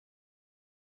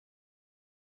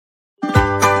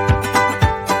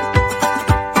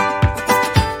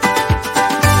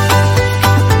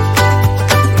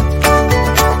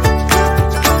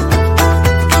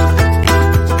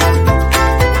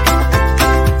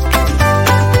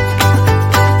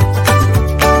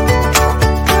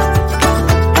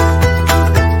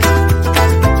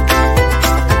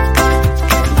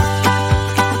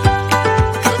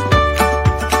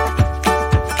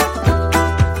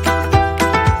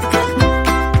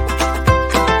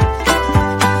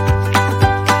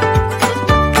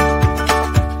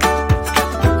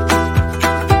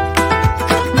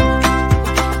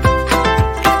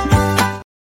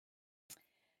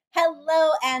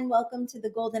to the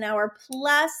Golden Hour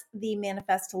plus the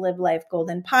Manifest to Live Life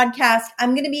Golden podcast.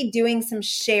 I'm going to be doing some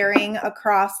sharing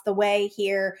across the way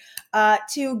here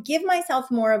to give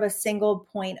myself more of a single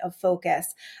point of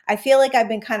focus. I feel like I've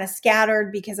been kind of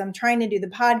scattered because I'm trying to do the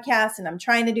podcast and I'm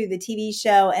trying to do the TV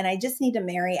show, and I just need to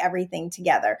marry everything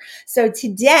together. So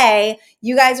today,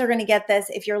 you guys are going to get this.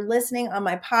 If you're listening on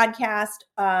my podcast,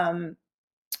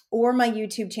 or my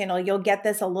YouTube channel, you'll get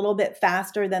this a little bit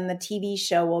faster than the TV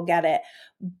show will get it.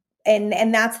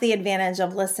 And that's the advantage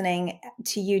of listening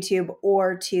to YouTube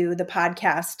or to the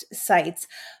podcast sites.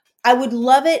 I would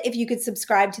love it if you could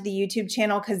subscribe to the YouTube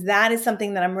channel, because that is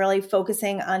something that I'm really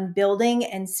focusing on building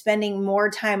and spending more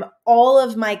time. All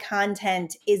of my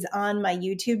content is on my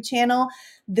YouTube channel.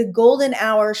 The Golden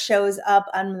Hour shows up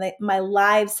on my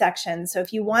live section. So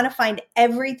if you want to find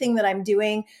everything that I'm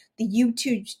doing, the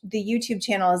YouTube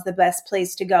channel is the best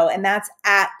place to go. And that's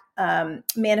at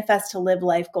Manifest to Live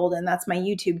Life Golden. That's my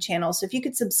YouTube channel. So if you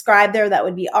could subscribe there, that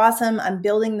would be awesome. I'm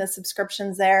building the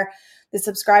subscriptions there, the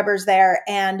subscribers there,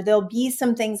 and there'll be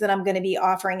some things that I'm going to be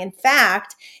offering. In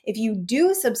fact, if you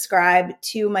do subscribe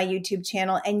to my YouTube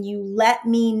channel and you let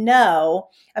me know,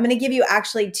 I'm going to give you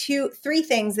actually three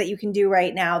things that you can do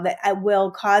right now that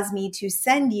will cause me to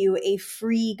send you a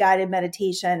free guided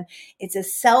meditation. It's a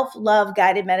self-love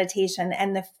guided meditation,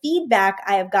 and the feedback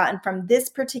I have gotten from this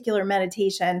particular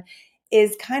meditation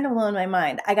is kind of blowing my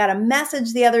mind. I got a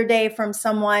message the other day from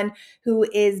someone who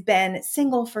has been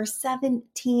single for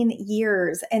 17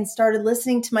 years and started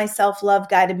listening to my self-love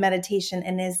guided meditation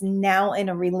and is now in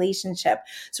a relationship.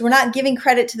 So we're not giving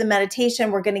credit to the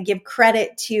meditation. We're going to give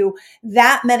credit to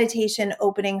that meditation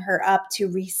opening her up to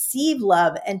receive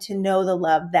love and to know the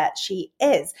love that she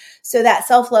is. So that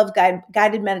self-love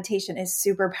guided meditation is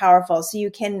super powerful. So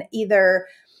you can either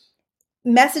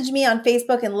message me on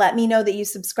Facebook and let me know that you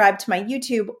subscribe to my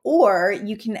YouTube, or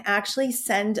you can actually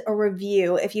send a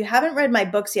review. If you haven't read my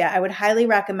books yet, I would highly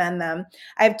recommend them.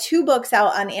 I have 2 books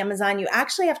out on Amazon. You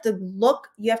actually have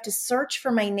to search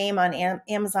for my name on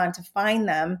Amazon to find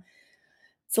them.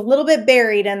 It's a little bit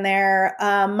buried in there.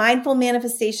 Mindful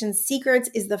Manifestation Secrets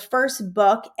is the first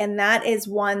book, and that is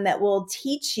one that will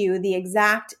teach you the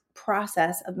exact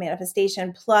process of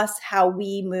manifestation, plus how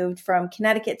we moved from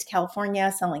Connecticut to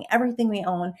California, selling everything we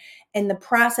own, and the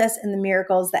process and the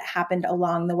miracles that happened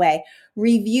along the way.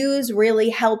 Reviews really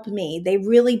help me. They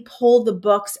really pull the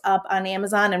books up on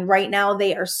Amazon, and right now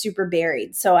they are super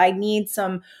buried. So I need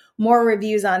some more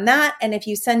reviews on that. And if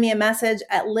you send me a message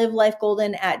at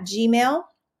livelifegolden@gmail.com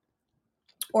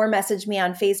or message me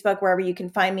on Facebook, wherever you can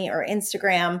find me, or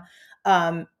Instagram,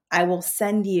 I will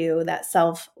send you that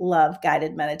self-love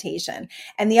guided meditation.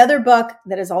 And the other book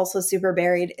that is also super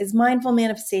buried is Mindful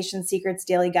Manifestation Secrets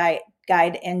Daily Guide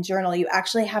and Journal. You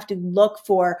actually have to look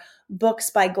for books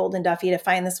by Goldyn Duffy to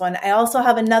find this one. I also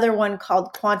have another one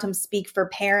called Quantum Speak for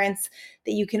Parents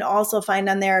that you can also find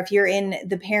on there if you're in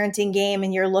the parenting game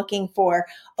and you're looking for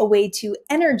a way to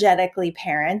energetically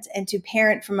parent and to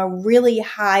parent from a really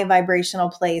high vibrational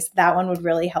place. That one would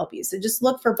really help you. So just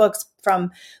look for books from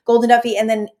Goldyn Duffy. And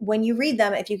then when you read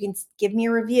them, if you can give me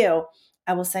a review,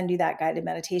 I will send you that guided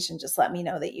meditation. Just let me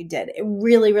know that you did. It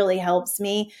really, really helps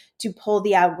me to pull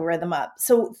the algorithm up.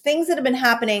 So things that have been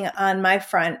happening on my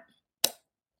front,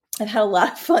 I've had a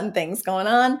lot of fun things going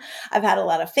on. I've had a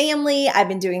lot of family. I've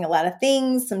been doing a lot of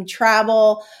things, some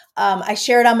travel. I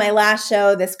shared on my last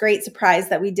show this great surprise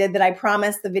that we did that I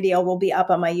promised the video will be up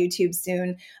on my YouTube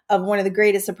soon, of one of the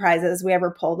greatest surprises we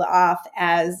ever pulled off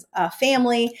as a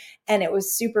family. And it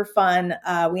was super fun.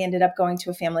 We ended up going to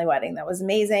a family wedding. That was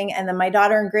amazing. And then my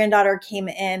daughter and granddaughter came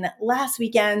in last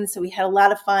weekend. So we had a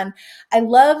lot of fun. I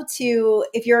love to,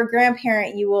 if you're a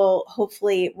grandparent, you will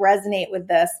hopefully resonate with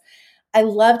this. I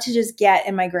love to just get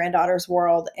in my granddaughter's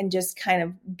world and just kind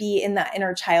of be in that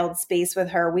inner child space with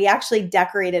her. We actually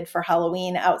decorated for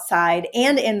Halloween outside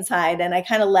and inside, and I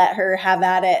kind of let her have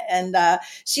at it. And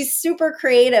she's super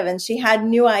creative, and she had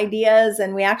new ideas,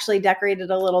 and we actually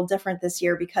decorated a little different this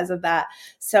year because of that.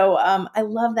 So I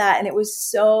love that. And it was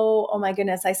so, oh my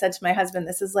goodness, I said to my husband,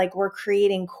 this is like we're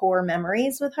creating core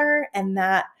memories with her, and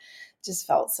that just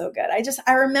felt so good.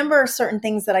 I remember certain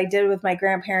things that I did with my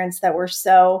grandparents that were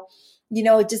so,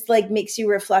 it just like makes you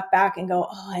reflect back and go,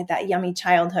 oh, I had that yummy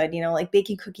childhood, like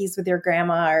baking cookies with your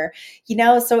grandma, or,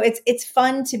 so it's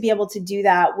fun to be able to do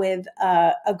that with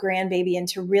a grandbaby and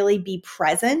to really be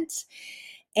present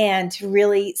and to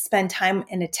really spend time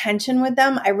and attention with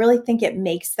them. I really think it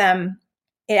makes them,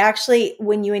 it actually,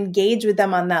 when you engage with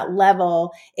them on that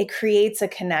level, it creates a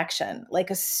connection, like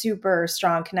a super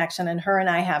strong connection. And her and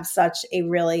I have such a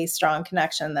really strong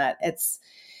connection that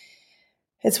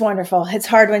it's wonderful. It's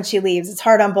hard when she leaves. It's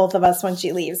hard on both of us when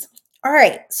she leaves. All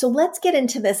right, so let's get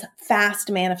into this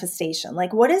fast manifestation.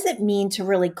 Like, what does it mean to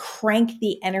really crank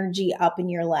the energy up in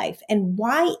your life? And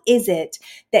why is it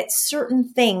that certain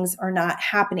things are not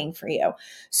happening for you?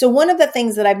 So, one of the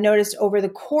things that I've noticed over the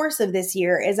course of this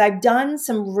year is I've done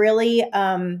some really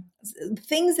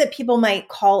things that people might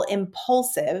call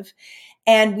impulsive.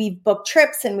 And we've booked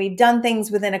trips and we've done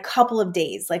things within a couple of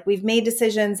days. Like, we've made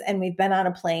decisions and we've been on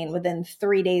a plane within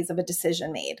 3 days of a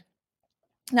decision made.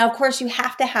 Now, of course, you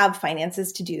have to have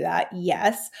finances to do that,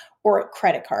 yes, or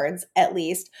credit cards at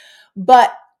least.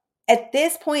 But at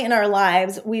this point in our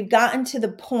lives, we've gotten to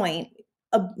the point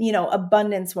of,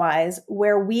 abundance wise,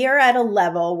 where we are at a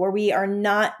level where we are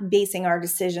not basing our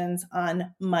decisions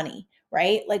on money,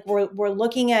 right? Like we're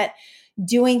looking at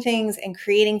doing things and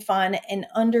creating fun and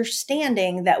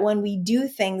understanding that when we do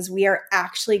things, we are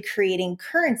actually creating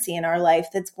currency in our life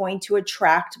that's going to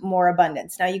attract more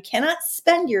abundance. Now, you cannot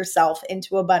spend yourself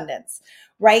into abundance,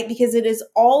 right? Because it is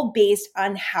all based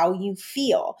on how you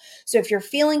feel. So if you're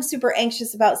feeling super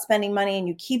anxious about spending money and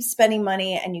you keep spending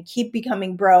money and you keep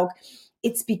becoming broke,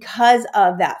 it's because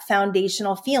of that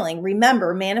foundational feeling.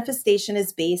 Remember, manifestation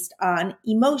is based on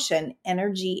emotion,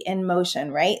 energy, and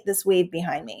motion, right? This wave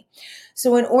behind me.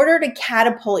 So in order to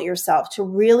catapult yourself to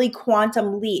really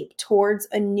quantum leap towards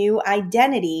a new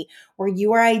identity where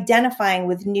you are identifying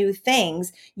with new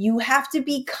things, you have to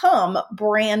become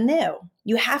brand new.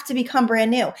 You have to become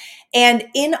brand new. And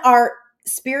in our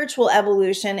spiritual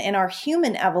evolution, in our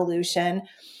human evolution,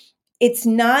 it's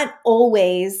not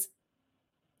always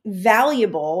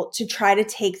valuable to try to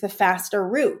take the faster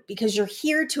route because you're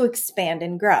here to expand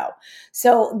and grow.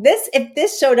 So if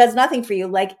this show does nothing for you,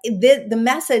 like the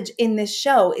message in this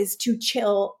show is to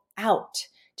chill out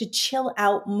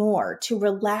more, to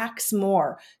relax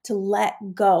more, to let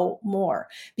go more.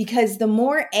 Because the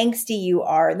more angsty you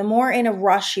are, the more in a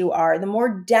rush you are, the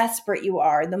more desperate you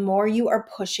are, the more you are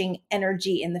pushing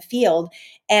energy in the field.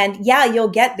 And yeah, you'll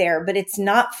get there, but it's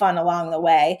not fun along the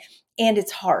way. And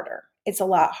it's harder. It's a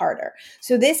lot harder.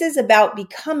 So this is about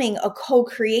becoming a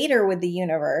co-creator with the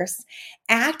universe,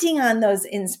 acting on those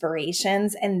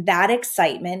inspirations and that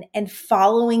excitement and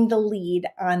following the lead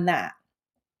on that.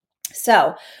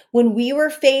 So when we were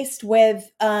faced with,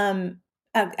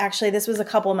 actually, this was a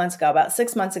couple of months ago, about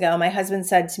 6 months ago, my husband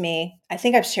said to me, I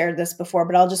think I've shared this before,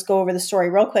 but I'll just go over the story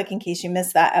real quick in case you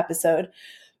missed that episode.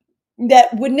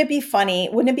 That wouldn't it be fun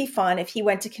if he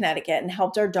went to Connecticut and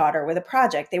helped our daughter with a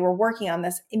project? They were working on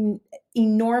this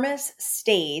enormous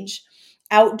stage,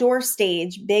 outdoor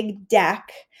stage, big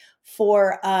deck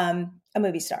for a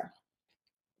movie star.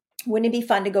 Wouldn't it be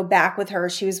fun to go back with her?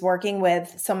 She was working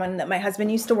with someone that my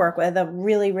husband used to work with, a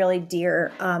really, really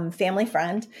dear family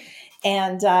friend.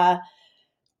 And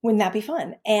wouldn't that be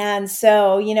fun? And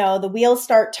so, the wheels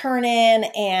start turning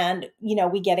and,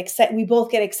 we get excited. We both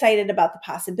get excited about the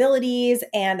possibilities.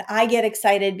 And I get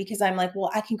excited because I'm like, well,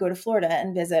 I can go to Florida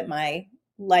and visit my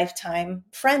lifetime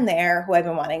friend there who I've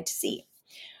been wanting to see.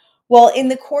 Well, in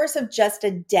the course of just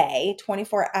a day,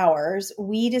 24 hours,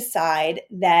 we decide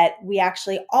that we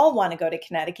actually all want to go to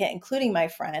Connecticut, including my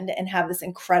friend, and have this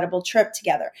incredible trip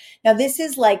together. Now, this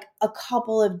is like a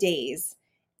couple of days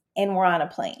and we're on a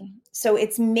plane. So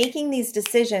it's making these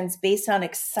decisions based on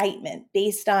excitement,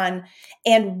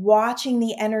 and watching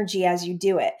the energy as you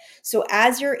do it. So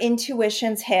as your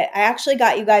intuitions hit, I actually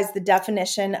got you guys the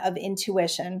definition of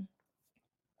intuition.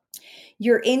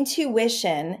 Your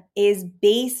intuition is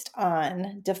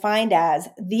defined as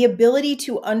the ability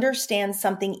to understand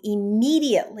something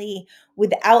immediately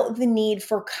without the need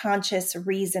for conscious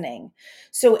reasoning.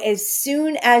 So as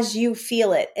soon as you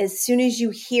feel it, as soon as you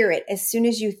hear it, as soon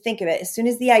as you think of it, as soon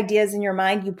as the idea is in your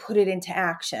mind, you put it into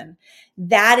action.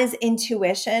 That is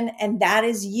intuition, and that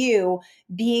is you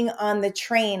being on the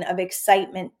train of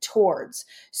excitement towards.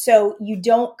 So you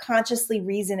don't consciously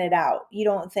reason it out. You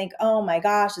don't think, oh my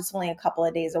gosh, it's only a couple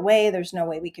of days away. There's no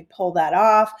way we could pull that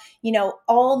off.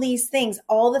 All these things,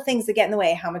 all the things that get in the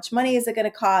way. How much money is it going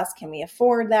to cost? Can we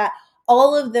afford that?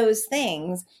 All of those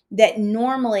things that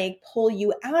normally pull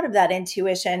you out of that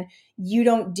intuition, you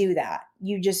don't do that.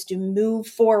 You just move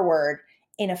forward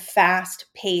in a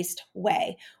fast-paced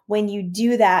way. When you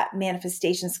do that,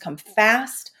 manifestations come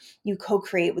fast. You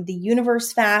co-create with the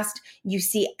universe fast. You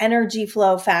see energy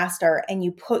flow faster, and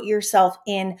you put yourself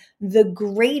in the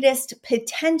greatest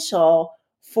potential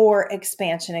for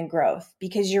expansion and growth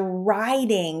because you're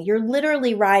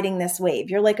literally riding this wave.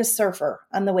 You're like a surfer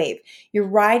on the wave. You're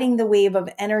riding the wave of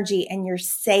energy and you're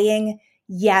saying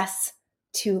yes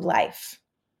to life.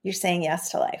 You're saying yes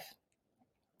to life.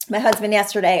 My husband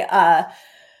yesterday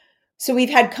So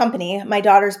we've had company. My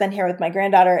daughter's been here with my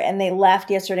granddaughter, and they left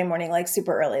yesterday morning, like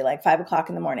super early, like 5 o'clock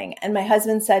in the morning. And my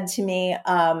husband said to me,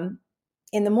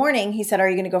 in the morning, he said, "Are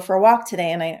you going to go for a walk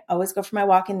today?" And I always go for my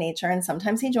walk in nature. And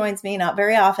sometimes he joins me, not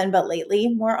very often, but lately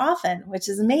more often, which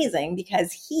is amazing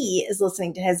because he is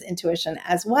listening to his intuition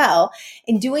as well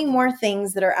and doing more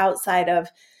things that are outside of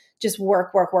just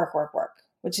work, work, work, work, work,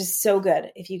 which is so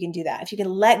good if you can do that. If you can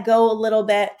let go a little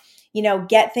bit,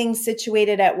 get things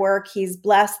situated at work. He's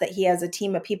blessed that he has a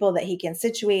team of people that he can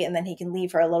situate and then he can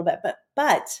leave for a little bit.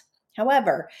 But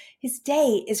however, his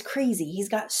day is crazy. He's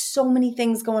got so many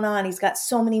things going on. He's got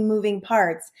so many moving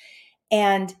parts.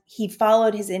 And he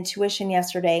followed his intuition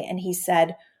yesterday and he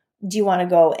said, "Do you want to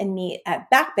go and meet at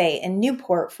Back Bay in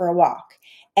Newport for a walk?"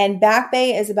 And Back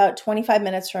Bay is about 25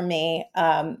 minutes from me,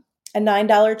 a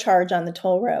 $9 charge on the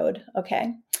toll road.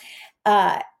 Okay.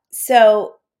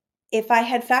 So if I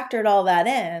had factored all that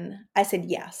in, I said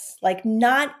yes, like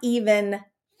not even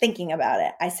thinking about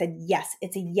it. I said, yes,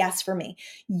 it's a yes for me.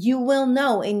 You will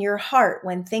know in your heart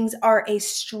when things are a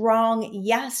strong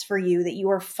yes for you that you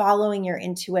are following your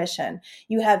intuition.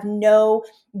 You have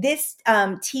this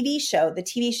TV show,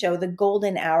 the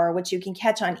Goldyn Hour, which you can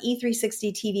catch on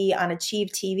E360 TV on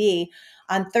Achieve TV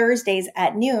on Thursdays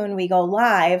at noon, we go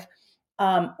live,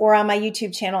 or on my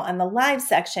YouTube channel on the live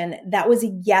section. That was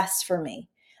a yes for me.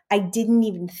 I didn't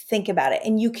even think about it.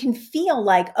 And you can feel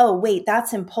like, oh, wait,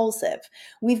 that's impulsive.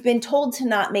 We've been told to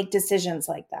not make decisions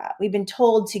like that. We've been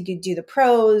told to do the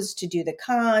pros, to do the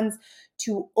cons,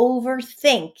 to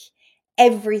overthink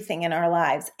everything in our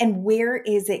lives. And where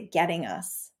is it getting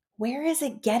us? Where is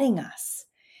it getting us?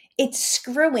 It's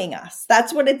screwing us.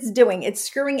 That's what it's doing. It's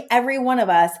screwing every one of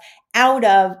us out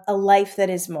of a life that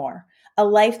is more. A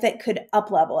life that could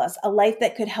up-level us, a life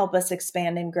that could help us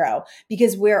expand and grow,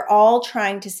 because we're all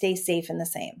trying to stay safe and the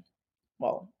same.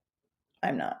 Well,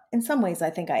 I'm not. In some ways, I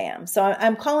think I am. So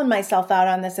I'm calling myself out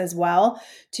on this as well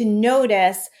to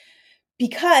notice,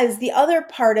 because the other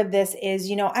part of this is,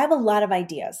 I have a lot of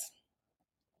ideas.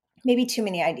 Maybe too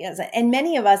many ideas. And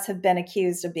many of us have been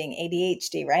accused of being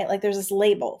ADHD, right? Like there's this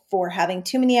label for having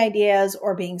too many ideas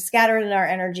or being scattered in our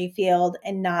energy field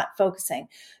and not focusing.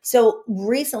 So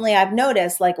recently I've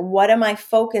noticed, like, what am I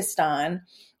focused on?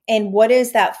 And what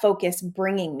is that focus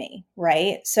bringing me,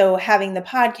 right? So having the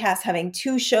podcast, having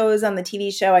 2 shows on the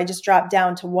TV show, I just dropped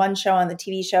down to 1 show on the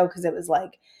TV show because it was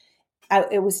like,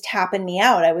 it was tapping me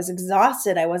out. I was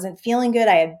exhausted. I wasn't feeling good.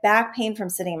 I had back pain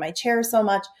from sitting in my chair so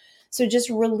much. So just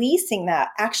releasing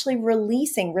that, actually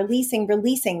releasing.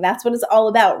 That's what it's all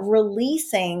about.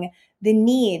 Releasing the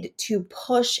need to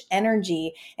push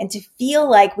energy and to feel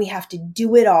like we have to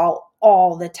do it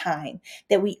all the time,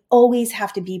 that we always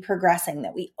have to be progressing,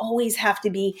 that we always have to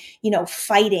be,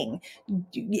 fighting,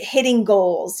 hitting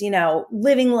goals,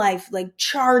 living life, like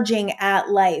charging at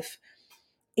life.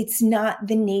 It's not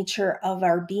the nature of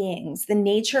our beings. The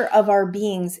nature of our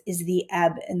beings is the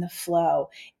ebb and the flow.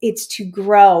 It's to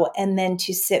grow and then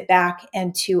to sit back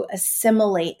and to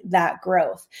assimilate that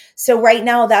growth. So right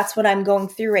now, that's what I'm going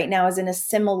through right now, is an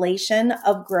assimilation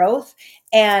of growth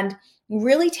and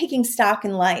really taking stock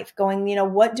in life, going,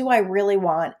 what do I really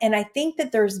want? And I think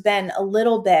that there's been a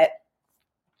little bit,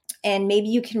 and maybe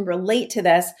you can relate to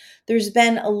this, there's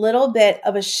been a little bit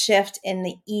of a shift in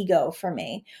the ego for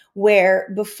me,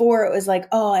 where before it was like,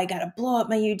 oh, I got to blow up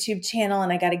my YouTube channel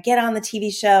and I got to get on the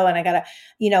TV show and I got to,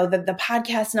 the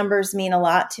podcast numbers mean a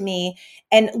lot to me.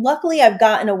 And luckily I've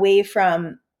gotten away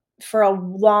from, for a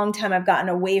long time, I've gotten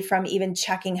away from even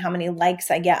checking how many likes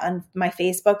I get on my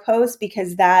Facebook posts,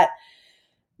 because that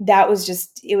was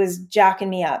just, it was jacking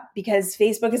me up, because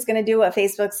Facebook is going to do what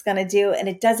Facebook's going to do. And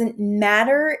it doesn't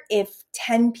matter if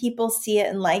 10 people see it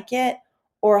and like it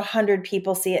or 100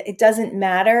 people see it. It doesn't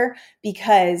matter,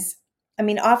 because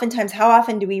oftentimes, how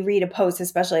often do we read a post,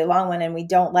 especially a long one, and we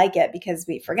don't like it because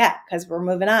we forget, because we're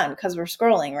moving on, because we're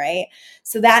scrolling, right?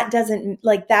 So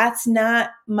that's not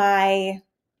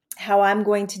how I'm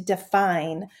going to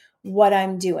define what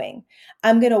I'm doing.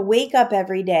 I'm going to wake up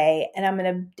every day and I'm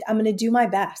going to do my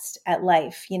best at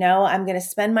life. I'm going to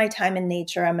spend my time in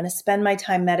nature. I'm going to spend my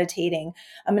time meditating.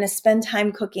 I'm going to spend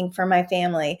time cooking for my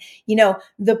family.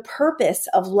 The purpose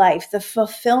of life, the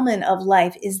fulfillment of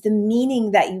life, is the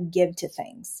meaning that you give to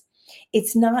things.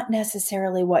 It's not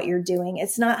necessarily what you're doing.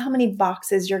 It's not how many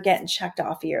boxes you're getting checked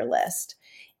off of your list.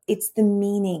 It's the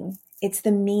meaning. It's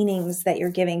the meanings that you're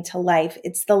giving to life.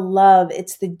 It's the love.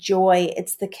 It's the joy.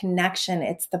 It's the connection.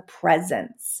 It's the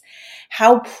presence.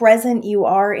 How present you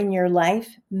are in your life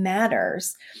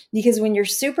matters, because when you're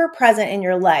super present in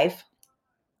your life,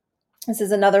 this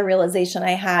is another realization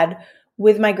I had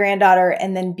with my granddaughter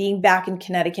and then being back in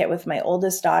Connecticut with my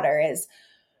oldest daughter, is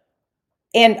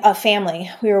and a family,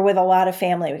 we were with a lot of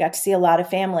family, we got to see a lot of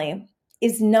family,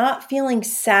 is not feeling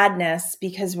sadness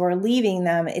because we're leaving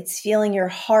them. It's feeling your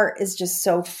heart is just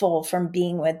so full from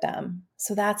being with them.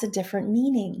 So that's a different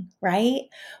meaning, right?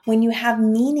 When you have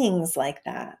meanings like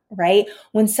that, right?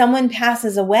 When someone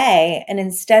passes away and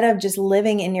instead of just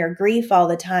living in your grief all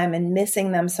the time and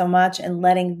missing them so much and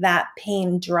letting that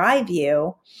pain drive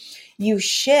you, you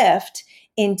shift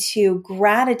into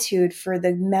gratitude for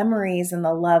the memories and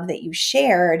the love that you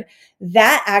shared.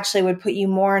 That actually would put you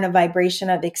more in a vibration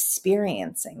of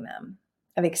experiencing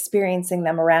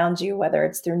them around you, whether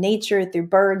it's through nature, through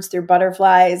birds, through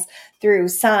butterflies, through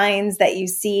signs that you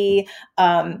see.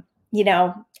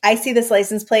 I see this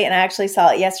license plate and I actually saw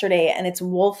it yesterday and it's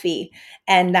Wolfie.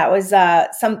 And that was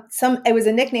it was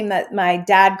a nickname that my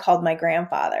dad called my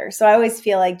grandfather. So I always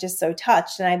feel like just so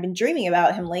touched, and I've been dreaming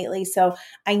about him lately. So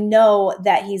I know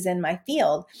that he's in my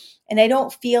field, and I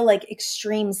don't feel like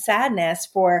extreme sadness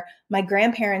for my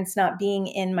grandparents not being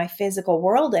in my physical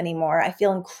world anymore. I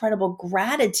feel incredible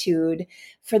gratitude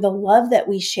for the love that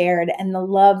we shared and the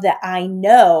love that I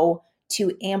know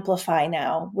to amplify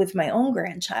now with my own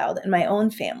grandchild and my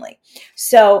own family.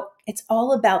 So it's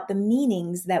all about the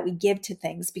meanings that we give to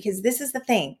things, because this is the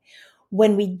thing.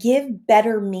 When we give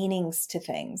better meanings to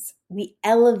things, we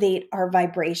elevate our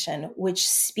vibration, which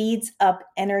speeds up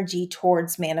energy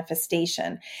towards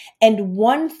manifestation. And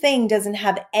one thing doesn't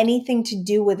have anything to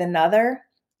do with another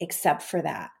except for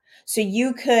that. So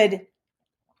you could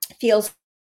feel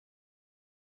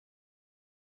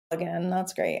again.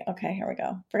 That's great. Okay, here we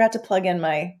go. Forgot to plug in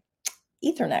my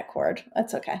Ethernet cord.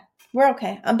 That's okay. We're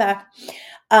okay. I'm back.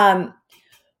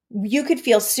 You could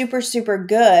feel super, super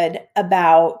good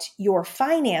about your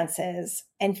finances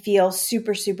and feel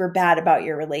super, super bad about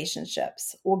your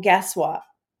relationships. Well, guess what?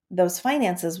 Those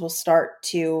finances will start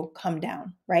to come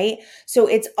down, right? So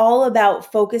it's all about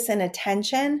focus and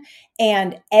attention,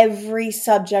 and every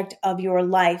subject of your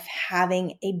life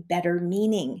having a better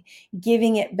meaning,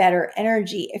 giving it better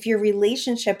energy. If your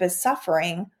relationship is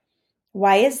suffering,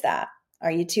 why is that?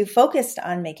 Are you too focused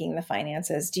on making the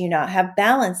finances? Do you not have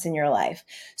balance in your life?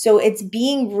 So it's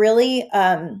being really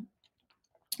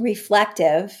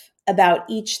reflective about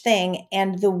each thing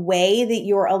and the way that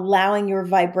you're allowing your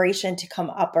vibration to come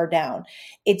up or down.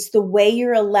 It's the way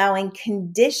you're allowing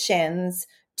conditions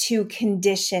to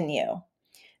condition you.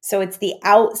 So it's the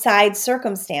outside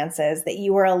circumstances that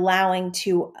you are allowing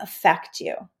to affect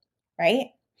you, right?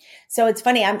 So it's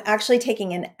funny, I'm actually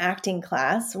taking an acting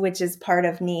class, which is part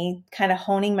of me kind of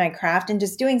honing my craft and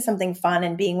just doing something fun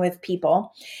and being with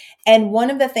people. And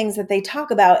one of the things that they talk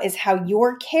about is how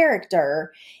your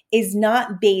character is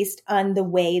not based on the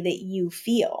way that you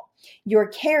feel. Your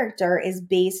character is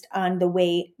based on the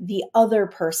way the other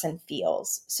person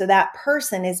feels. So that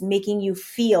person is making you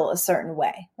feel a certain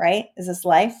way, right? Is this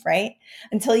life, right?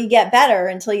 Until you get better,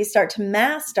 until you start to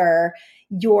master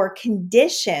your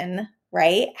condition,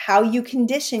 right? How you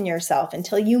condition yourself,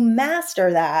 until you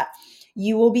master that,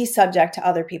 you will be subject to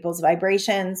other people's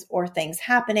vibrations or things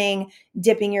happening,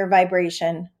 dipping your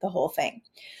vibration, the whole thing.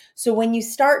 So when you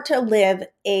start to live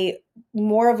a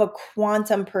more of a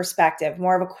quantum perspective,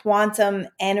 more of a quantum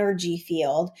energy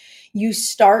field, you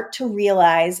start to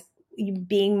realize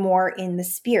being more in the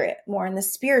spirit, more in the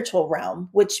spiritual realm,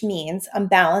 which means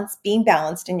being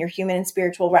balanced in your human and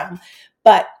spiritual realm.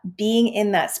 But being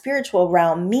in that spiritual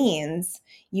realm means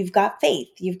you've got faith,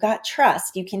 you've got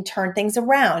trust, you can turn things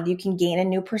around, you can gain a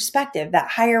new perspective. That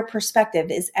higher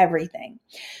perspective is everything.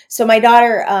 So my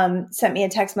daughter sent me a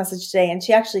text message today, and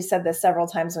she actually said this several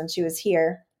times when she was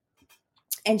here.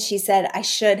 And she said, I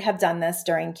should have done this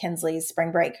during Kinsley's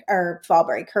spring break or fall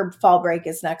break. Her fall break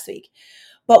is next week.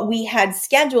 But we had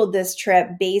scheduled this trip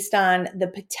based on the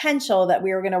potential that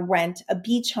we were going to rent a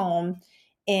beach home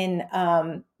in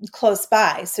close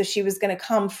by. So she was going to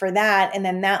come for that. And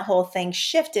then that whole thing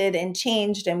shifted and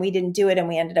changed, and we didn't do it. And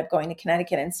we ended up going to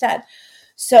Connecticut instead.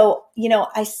 So,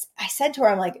 I said to her,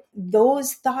 I'm like,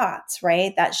 those thoughts,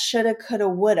 right? That shoulda, coulda,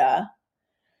 woulda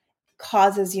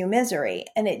causes you misery,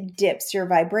 and it dips your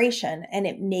vibration, and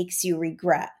it makes you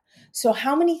regret. So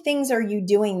how many things are you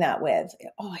doing that with?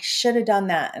 Oh, I should have done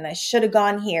that, and I should have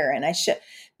gone here, and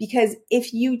because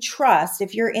if you trust,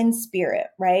 if you're in spirit,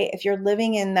 right? If you're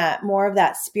living in that more of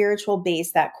that spiritual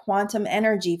base, that quantum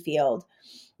energy field,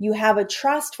 you have a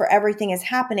trust for everything is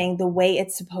happening the way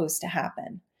it's supposed to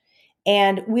happen.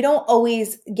 And we don't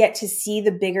always get to see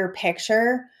the bigger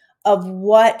picture of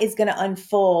what is going to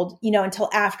unfold, until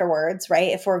afterwards,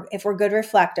 right? If we're good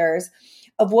reflectors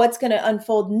of what's going to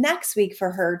unfold next week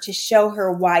for her, to show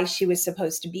her why she was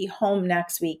supposed to be home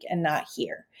next week and not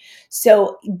here.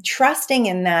 So trusting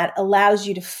in that allows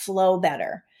you to flow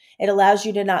better. It allows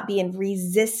you to not be in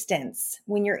resistance.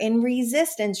 When you're in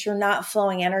resistance, you're not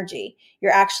flowing energy.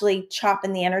 You're actually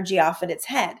chopping the energy off at its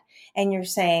head. And you're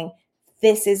saying,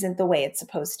 this isn't the way it's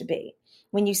supposed to be.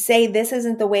 When you say this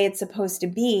isn't the way it's supposed to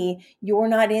be, you're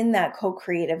not in that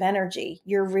co-creative energy.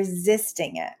 You're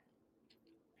resisting it.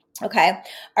 Okay.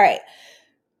 All right.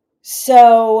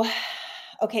 So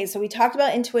we talked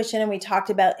about intuition and we talked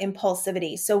about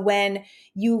impulsivity. So when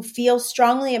you feel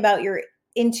strongly about your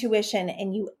intuition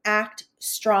and you act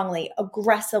strongly,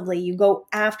 aggressively, you go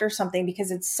after something because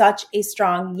it's such a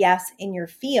strong yes in your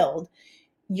field,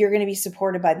 you're going to be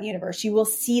supported by the universe. You will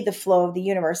see the flow of the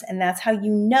universe. And that's how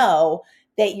you know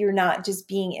that you're not just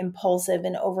being impulsive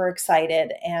and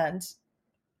overexcited and,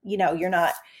 you're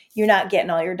not getting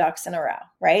all your ducks in a row,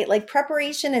 right? Like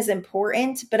preparation is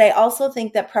important, but I also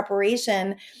think that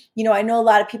preparation, I know a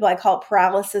lot of people, I call it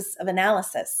paralysis of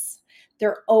analysis.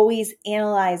 They're always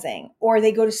analyzing, or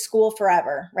they go to school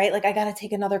forever, right? Like I got to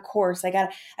take another course. I got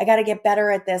to get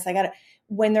better at this.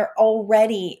 When you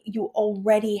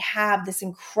already have this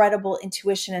incredible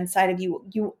intuition inside of you.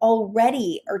 You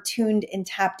already are tuned and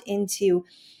tapped into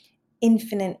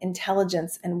infinite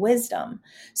intelligence and wisdom.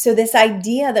 So this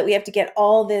idea that we have to get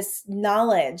all this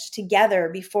knowledge together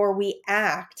before we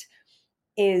act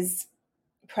is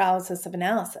paralysis of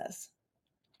analysis.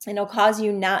 And it'll cause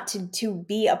you not to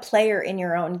be a player in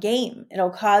your own game. It'll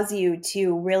cause you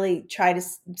to really try to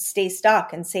stay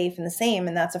stuck and safe and the same.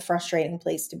 And that's a frustrating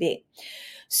place to be.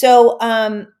 So,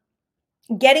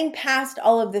 getting past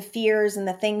all of the fears and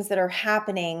the things that are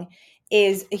happening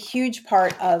is a huge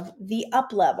part of the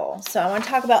up level. So I want to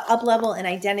talk about up level and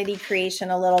identity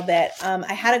creation a little bit.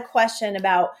 I had a question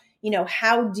about,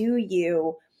 how do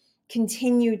you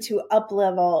continue to up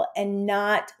level and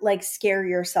not like scare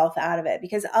yourself out of it?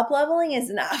 Because up leveling is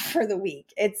not for the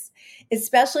weak. It's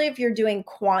especially if you're doing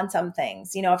quantum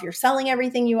things, if you're selling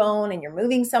everything you own and you're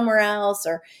moving somewhere else,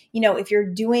 or, if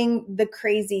you're doing the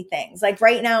crazy things. Like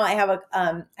right now I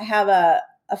have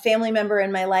a family member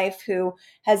in my life who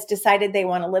has decided they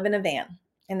want to live in a van.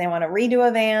 And they want to redo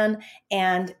a van.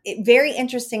 And very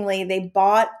interestingly, they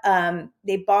bought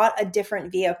a different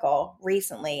vehicle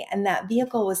recently, and that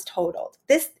vehicle was totaled.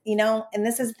 This, and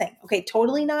this is the thing. Okay,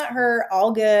 totally not her,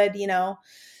 all good,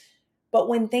 But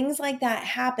when things like that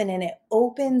happen and it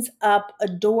opens up a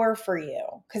door for you,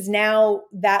 because now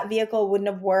that vehicle wouldn't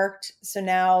have worked. So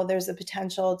now there's a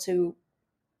potential to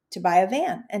buy a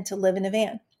van and to live in a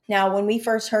van. Now, when we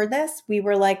first heard this, we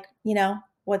were like,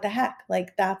 what the heck?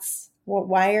 Like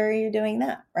why are you doing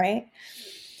that? Right.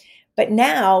 But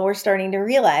now we're starting to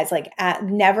realize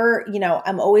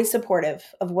I'm always supportive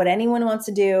of what anyone wants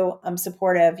to do. I'm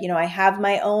supportive. I have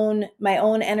my own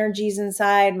energies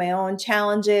inside, my own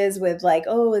challenges with like,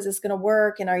 oh, is this going to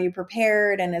work? And are you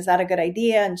prepared? And is that a good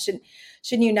idea? And shouldn't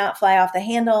you not fly off the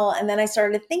handle? And then I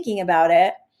started thinking about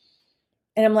it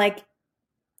and I'm like,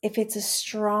 if it's a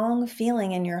strong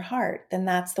feeling in your heart, then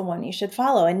that's the one you should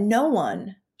follow. And no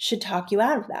one should talk you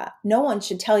out of that. No one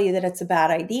should tell you that it's a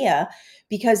bad idea,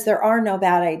 because there are no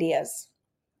bad ideas.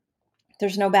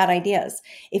 There's no bad ideas.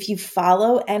 If you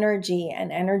follow energy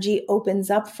and energy opens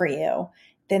up for you,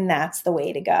 then that's the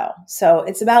way to go. So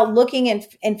it's about looking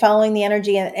and following the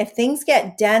energy. And if things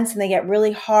get dense and they get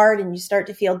really hard and you start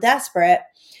to feel desperate,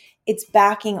 it's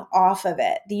backing off of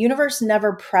it. The universe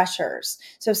never pressures.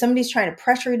 So if somebody's trying to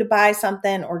pressure you to buy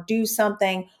something or do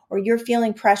something, or you're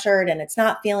feeling pressured and it's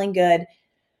not feeling good,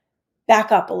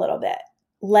 back up a little bit,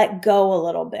 let go a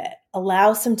little bit,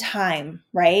 allow some time,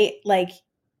 right? Like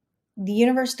the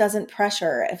universe doesn't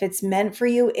pressure. If it's meant for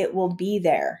you, it will be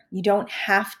there. You don't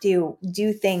have to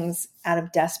do things out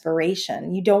of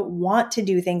desperation. You don't want to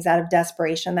do things out of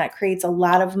desperation. That creates a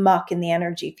lot of muck in the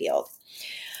energy field.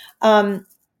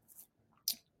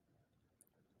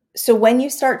 So when you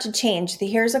start to change,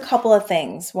 here's a couple of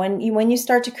things. When you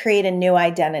start to create a new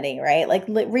identity, right? Like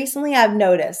recently I've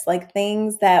noticed like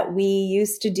things that we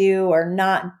used to do or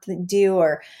not do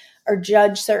or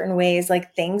judge certain ways,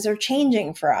 like things are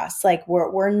changing for us. Like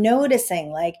we're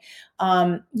noticing like,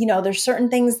 there's certain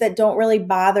things that don't really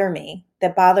bother me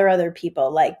that bother other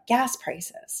people, like gas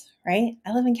prices, right?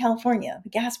 I live in California. The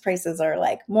gas prices are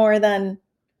like but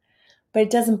it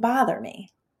doesn't bother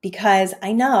me because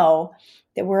I know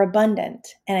that we're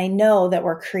abundant and I know that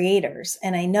we're creators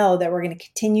and I know that we're going to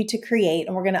continue to create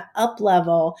and we're going to up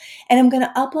level, and I'm going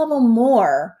to up level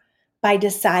more by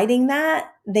deciding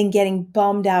that than getting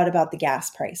bummed out about the gas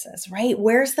prices, right?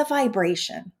 Where's the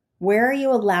vibration? Where are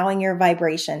you allowing your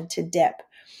vibration to dip?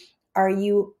 Are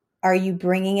you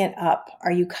bringing it up?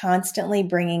 Are you constantly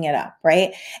bringing it up,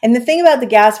 right? And the thing about the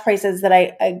gas prices that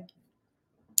I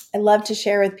love to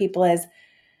share with people is,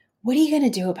 what are you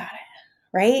going to do about it?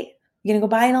 right? You're going to go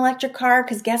buy an electric car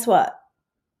because guess what?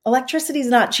 Electricity is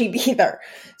not cheap either.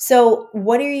 So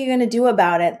what are you going to do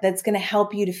about it that's going to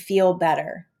help you to feel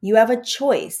better? You have a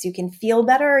choice. You can feel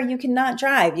better or you can not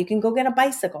drive. You can go get a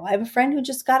bicycle. I have a friend who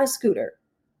just got a scooter.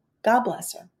 God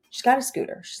bless her. She's got a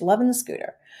scooter. She's loving the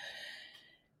scooter.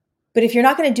 But if you're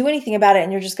not going to do anything about it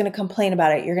and you're just going to complain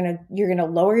about it, you're going to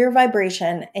lower your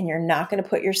vibration and you're not going to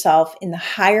put yourself in the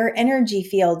higher energy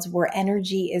fields where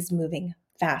energy is moving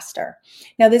faster.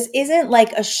 Now, this isn't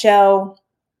like a show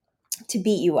to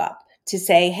beat you up, to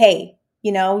say, hey,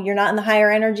 you're not in the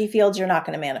higher energy fields, you're not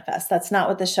going to manifest. That's not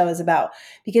what the show is about,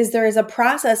 because there is a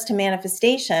process to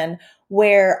manifestation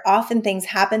where often things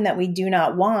happen that we do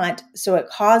not want. So it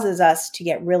causes us to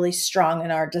get really strong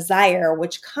in our desire,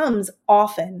 which comes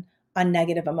often on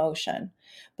negative emotion.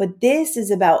 But this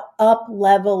is about up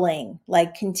leveling,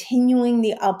 like continuing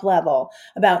the up level,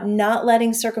 about not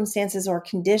letting circumstances or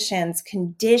conditions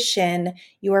condition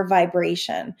your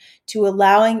vibration, to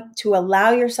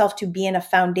allow yourself to be in a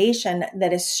foundation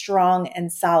that is strong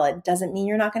and solid. Doesn't mean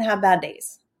you're not going to have bad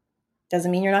days. Doesn't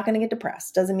mean you're not going to get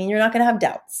depressed. Doesn't mean you're not going to have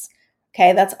doubts.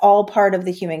 Okay, that's all part of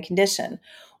the human condition.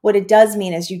 What it does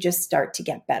mean is you just start to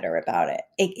get better about it.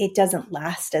 It doesn't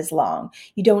last as long.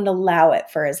 You don't allow it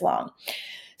for as long.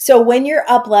 So when you're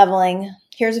up leveling,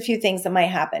 here's a few things that might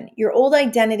happen. Your old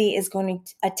identity is going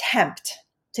to attempt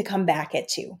to come back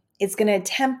at you. It's going to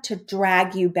attempt to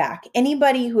drag you back.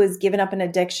 Anybody who has given up an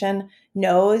addiction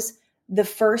knows the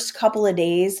first couple of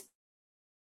days,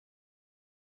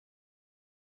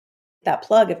 that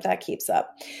plug if that keeps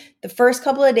up. The first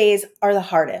couple of days are the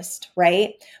hardest,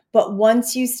 right? But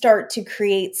once you start to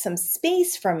create some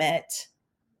space from it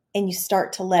and you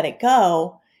start to let it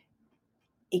go,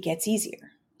 it gets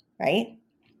easier, right?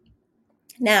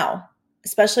 Now,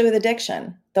 especially with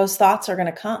addiction, those thoughts are going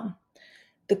to come.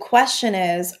 The question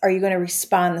is, are you going to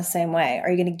respond the same way? Are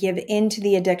you going to give into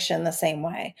the addiction the same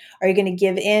way? Are you going to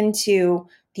give into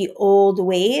the old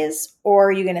ways, or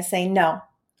are you going to say, no,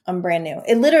 I'm brand new?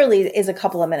 It literally is a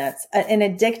couple of minutes. An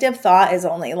addictive thought is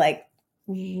only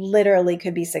literally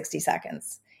could be 60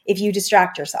 seconds if you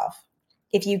distract yourself.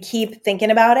 If you keep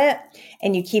thinking about it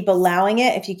and you keep allowing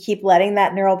it, if you keep letting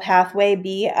that neural pathway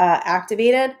be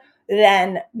activated,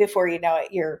 then before you know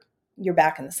it, you're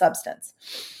back in the substance.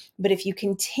 But if you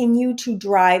continue to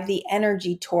drive the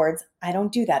energy towards, I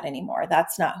don't do that anymore.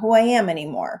 That's not who I am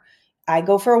anymore. I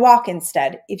go for a walk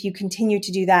instead. If you continue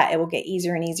to do that, it will get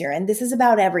easier and easier. And this is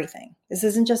about everything. This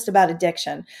isn't just about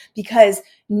addiction, because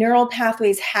neural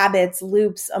pathways, habits,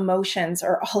 loops, emotions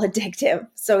are all addictive.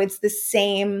 So it's the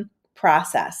same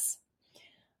process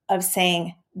of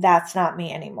saying, that's not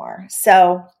me anymore.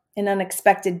 So an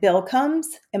unexpected bill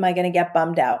comes. Am I going to get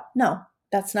bummed out? No,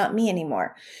 that's not me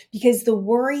anymore. Because the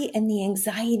worry and the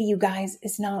anxiety, you guys,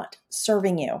 is not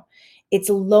serving you. It's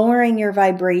lowering your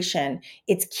vibration.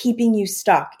 It's keeping you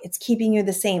stuck. It's keeping you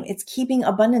the same. It's keeping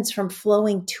abundance from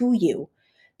flowing to you,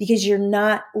 because you're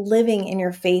not living in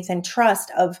your faith and trust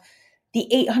of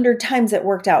the 800 times it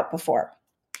worked out before.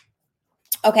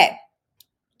 Okay.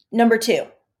 Number 2,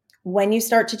 when you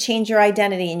start to change your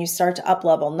identity and you start to up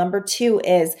level, number 2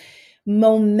 is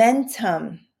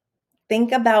momentum.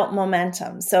 Think about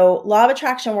momentum. So law of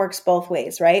attraction works both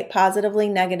ways, right? Positively,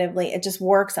 negatively. It just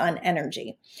works on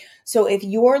energy. So if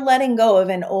you're letting go of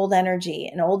an old energy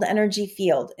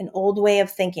field, an old way of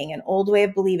thinking, an old way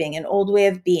of believing, an old way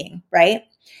of being, right?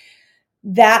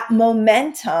 That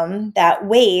momentum, that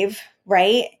wave,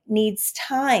 right, needs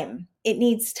time. It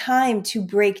needs time to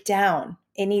break down.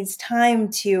 It needs time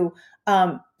to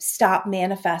stop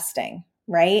manifesting,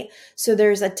 right? So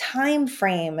there's a time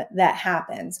frame that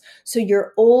happens. So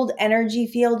your old energy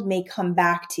field may come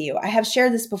back to you. I have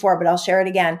shared this before, but I'll share it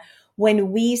again.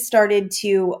 When we started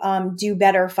to do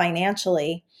better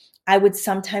financially, I would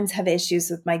sometimes have issues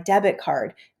with my debit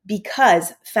card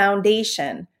because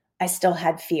foundation, I still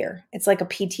had fear. It's like a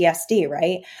PTSD,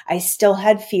 right? I still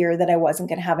had fear that I wasn't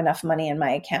going to have enough money in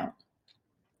my account.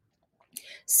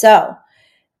 So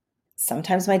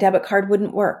sometimes my debit card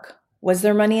wouldn't work. Was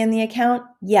there money in the account?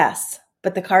 Yes,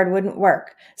 but the card wouldn't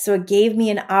work. So it gave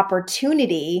me an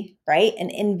opportunity, right?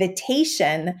 An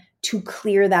invitation to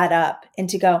clear that up and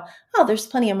to go, oh, there's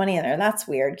plenty of money in there. That's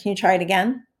weird. Can you try it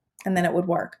again? And then it would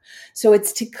work. So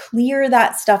it's to clear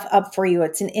that stuff up for you.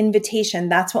 It's an invitation.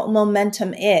 That's what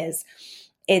momentum is.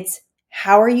 It's,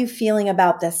 how are you feeling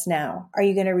about this now? Are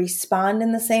you going to respond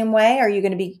in the same way? Are you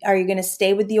going to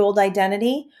stay with the old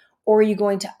identity? Or are you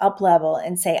going to up level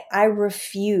and say, I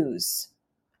refuse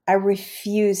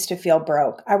to feel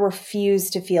broke. I refuse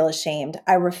to feel ashamed.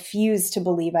 I refuse to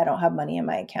believe I don't have money in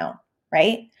my account,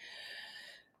 right?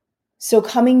 So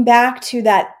coming back to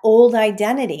that old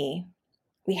identity,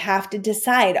 we have to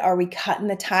decide, are we cutting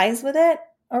the ties with it?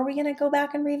 Or are we going to go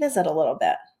back and revisit a little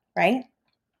bit, right?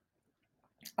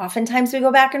 Oftentimes we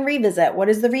go back and revisit. What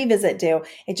does the revisit do?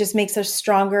 It just makes us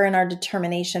stronger in our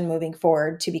determination moving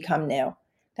forward to become new.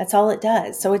 That's all it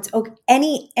does. So it's okay.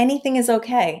 Anything is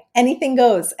okay. Anything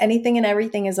goes. Anything and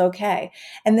everything is okay.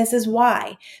 And this is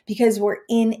why, because we're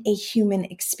in a human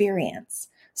experience.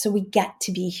 So we get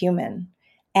to be human.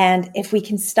 And if we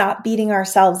can stop beating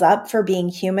ourselves up for being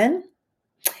human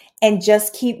and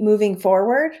just keep moving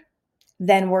forward,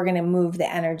 then we're going to move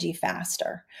the energy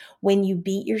faster. When you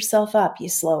beat yourself up, you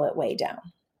slow it way down.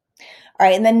 All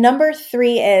right. And then number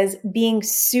 3 is being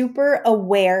super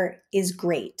aware is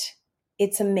great.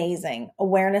 It's amazing.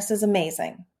 Awareness is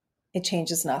amazing. It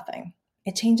changes nothing.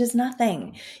 It changes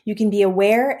nothing. You can be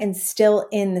aware and still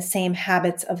in the same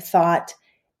habits of thought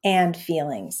and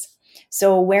feelings.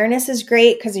 So awareness is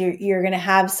great because you're going to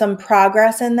have some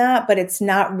progress in that, but it's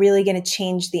not really going to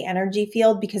change the energy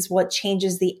field, because what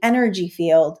changes the energy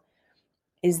field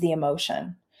is the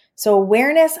emotion. So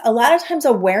awareness, a lot of times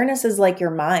awareness is like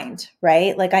your mind,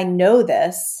 right? Like, I know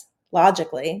this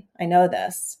logically, I know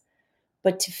this,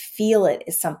 but to feel it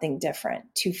is something different.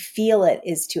 To feel it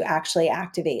is to actually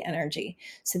activate energy.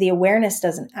 So the awareness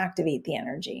doesn't activate the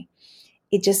energy.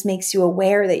 It just makes you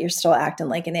aware that you're still acting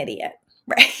like an idiot,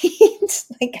 right?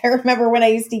 Like, I remember when I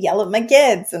used to yell at my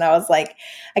kids, and I was like,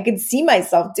 I could see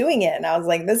myself doing it. And I was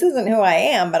like, this isn't who I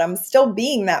am, but I'm still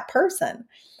being that person.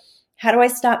 How do I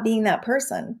stop being that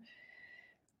person?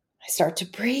 I start to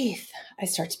breathe. I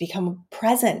start to become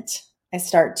present. I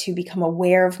start to become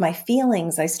aware of my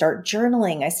feelings. I start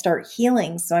journaling. I start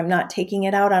healing, so I'm not taking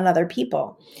it out on other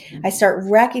people. I start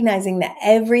recognizing that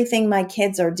everything my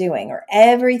kids are doing, or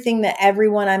everything that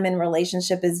everyone I'm in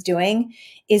relationship is doing,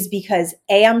 is because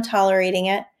A, I'm tolerating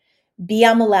it, B,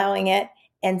 I'm allowing it,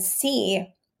 and C,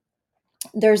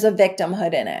 there's a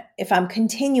victimhood in it. If I'm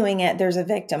continuing it, there's a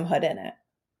victimhood in it,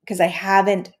 because I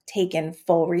haven't taken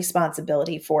full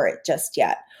responsibility for it just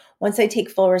yet. Once I take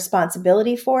full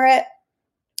responsibility for it,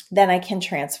 then I can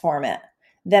transform it.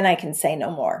 Then I can say no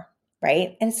more,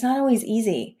 right? And it's not always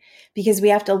easy, because we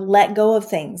have to let go of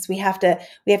things. We have to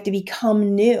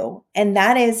become new. And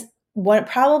that is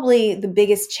probably the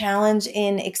biggest challenge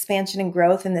in expansion and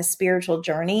growth in this spiritual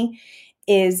journey,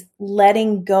 is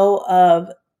letting go of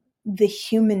the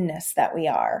humanness that we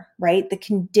are, right? The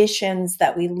conditions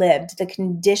that we lived, the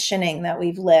conditioning that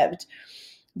we've lived,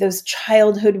 those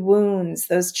childhood wounds,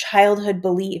 those childhood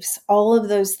beliefs, all of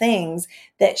those things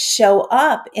that show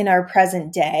up in our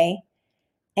present day,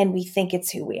 and we think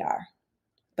it's who we are.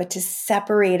 But to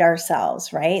separate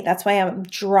ourselves, right? That's why I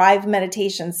drive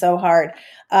meditation so hard.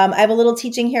 I have a little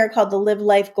teaching here called the Live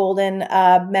Life Goldyn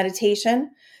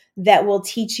meditation that will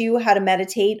teach you how to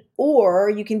meditate, or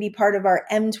you can be part of our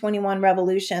M21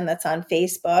 Revolution that's on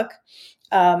Facebook.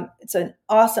 It's an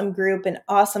awesome group, an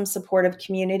awesome supportive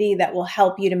community that will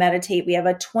help you to meditate. We have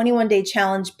a 21-day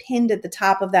challenge pinned at the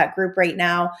top of that group right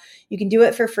now. You can do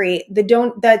it for free.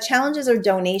 The challenges are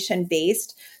donation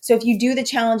based. So if you do the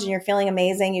challenge and you're feeling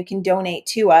amazing, you can donate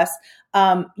to us.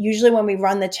 Usually when we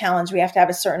run the challenge, we have to have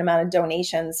a certain amount of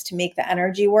donations to make the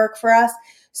energy work for us.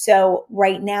 So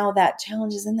right now that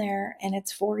challenge is in there and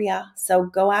it's for you. So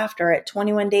go after it.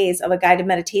 21 days of a guided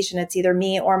meditation. It's either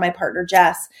me or my partner,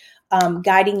 Jess,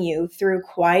 guiding you through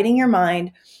quieting your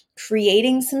mind,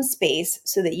 creating some space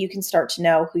so that you can start to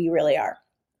know who you really are.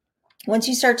 Once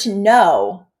you start to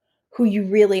know who you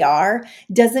really are,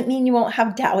 doesn't mean you won't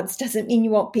have doubts, doesn't mean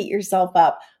you won't beat yourself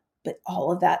up, but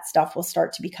all of that stuff will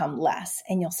start to become less,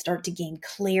 and you'll start to gain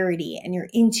clarity, and your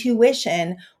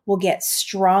intuition will get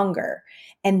stronger.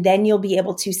 And then you'll be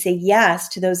able to say yes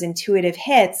to those intuitive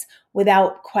hits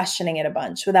without questioning it a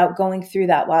bunch, without going through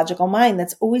that logical mind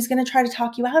that's always going to try to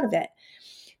talk you out of it.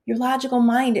 Your logical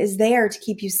mind is there to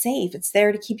keep you safe. It's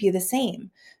there to keep you the same.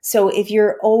 So if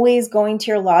you're always going to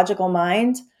your logical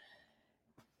mind,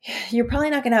 you're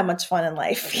probably not going to have much fun in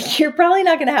life. You're probably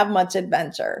not going to have much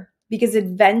adventure, because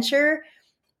adventure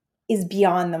is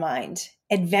beyond the mind.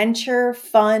 Adventure,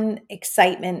 fun,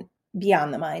 excitement,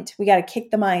 beyond the mind. We got to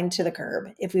kick the mind to the curb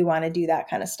if we want to do that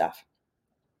kind of stuff.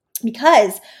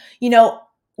 Because,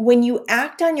 when you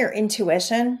act on your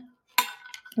intuition,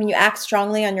 when you act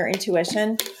strongly on your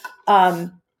intuition,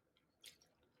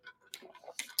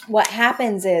 what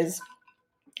happens is,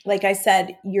 like I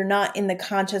said, you're not in the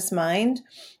conscious mind,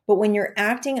 but when you're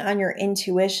acting on your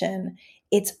intuition,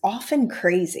 it's often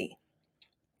crazy.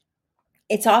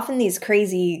 It's often these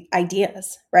crazy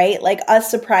ideas, right? Like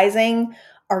us surprising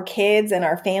our kids and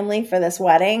our family for this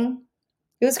wedding.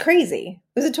 It was crazy.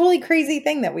 It was a totally crazy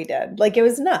thing that we did. Like, it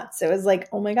was nuts. It was like,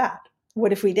 oh my God,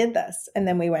 what if we did this? And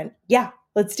then we went, yeah,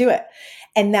 Let's do it.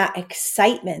 And that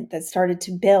excitement that started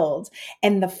to build,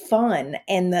 and the fun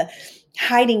and the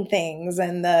hiding things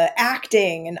and the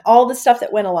acting and all the stuff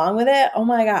that went along with it. Oh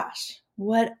my gosh,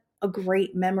 what a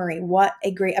great memory.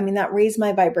 That raised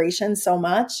my vibration so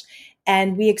much.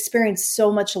 And we experienced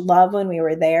so much love when we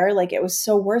were there. Like, it was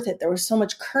so worth it. There was so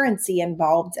much currency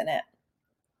involved in it.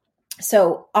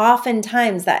 So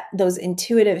oftentimes those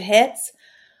intuitive hits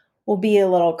will be a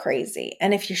little crazy.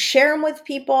 And if you share them with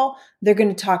people, they're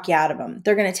going to talk you out of them.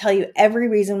 They're going to tell you every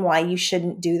reason why you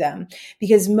shouldn't do them,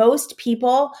 because most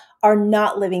people are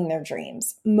not living their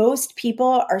dreams. Most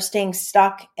people are staying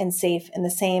stuck and safe in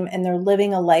the same, and they're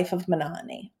living a life of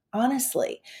monotony.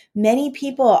 Honestly, many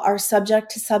people are subject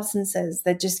to substances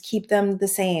that just keep them the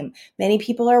same. Many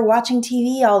people are watching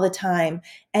TV all the time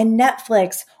and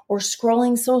Netflix or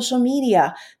scrolling social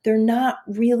media. They're not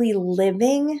really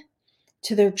living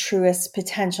to their truest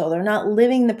potential. They're not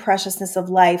living the preciousness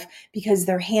of life because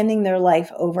they're handing their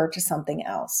life over to something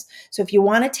else. So if you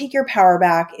want to take your power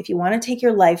back, if you want to take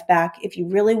your life back, if you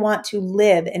really want to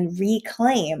live and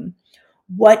reclaim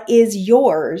what is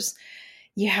yours,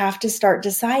 you have to start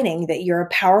deciding that you're a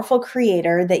powerful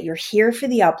creator, that you're here for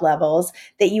the up levels,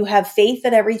 that you have faith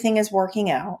that everything is working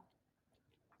out.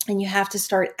 And you have to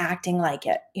start acting like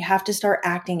it. You have to start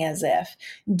acting as if,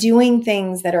 doing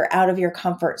things that are out of your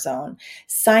comfort zone,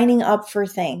 signing up for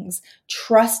things,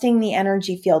 trusting the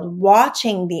energy field,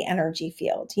 watching the energy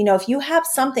field. If you have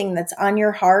something that's on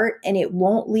your heart and it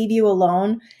won't leave you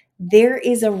alone, there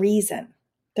is a reason.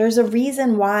 There's a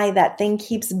reason why that thing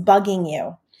keeps bugging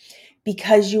you,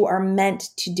 because you are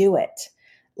meant to do it.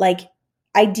 Like,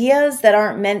 ideas that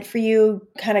aren't meant for you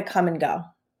kind of come and go.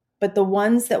 But the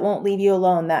ones that won't leave you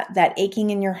alone, that aching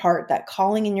in your heart, that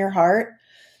calling in your heart,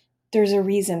 there's a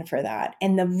reason for that.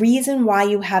 And the reason why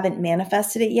you haven't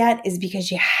manifested it yet is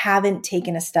because you haven't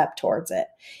taken a step towards it.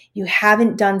 You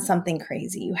haven't done something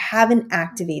crazy. You haven't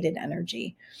activated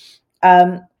energy.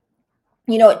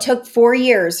 It took 4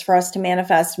 years for us to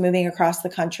manifest moving across the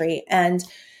country. And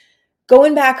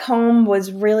going back home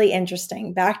was really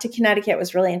interesting. Back to Connecticut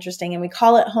was really interesting. And we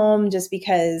call it home just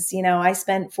because, I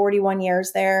spent 41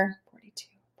 years there,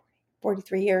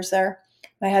 43 years there.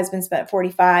 My husband spent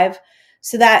 45.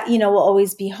 So that, will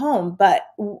always be home. But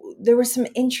there were some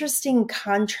interesting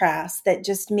contrasts that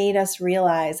just made us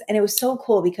realize, and it was so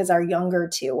cool because our younger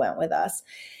two went with us,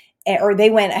 or they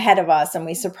went ahead of us and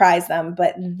we surprised them,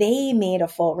 but they made a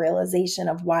full realization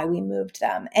of why we moved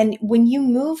them. And when you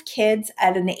move kids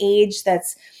at an age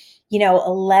that's,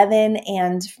 11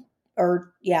 and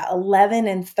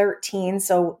 13,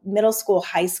 so middle school,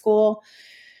 high school,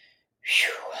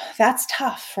 that's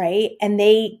tough, right? And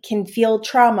they can feel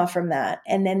trauma from that.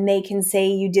 And then they can say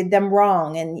you did them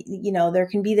wrong. And, there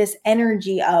can be this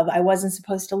energy of, I wasn't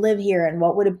supposed to live here. And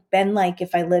what would have been like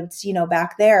if I lived,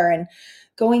 back there. And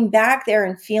going back there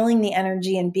and feeling the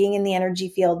energy and being in the energy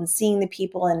field and seeing the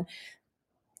people, and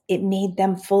it made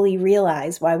them fully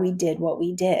realize why we did what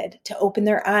we did, to open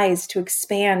their eyes, to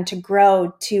expand, to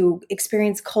grow, to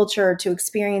experience culture, to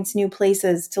experience new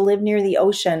places, to live near the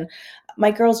ocean.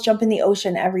 My girls jump in the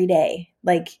ocean every day.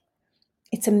 Like,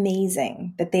 it's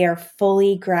amazing that they are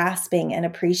fully grasping and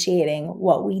appreciating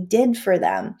what we did for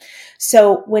them.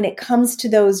 So when it comes to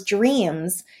those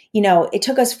dreams, it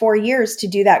took us 4 years to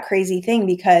do that crazy thing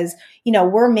because,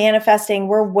 we're manifesting,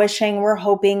 we're wishing, we're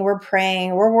hoping, we're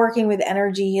praying, we're working with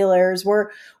energy healers,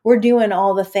 we're doing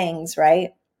all the things,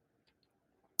 right?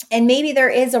 And maybe there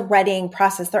is a readying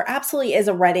process. There absolutely is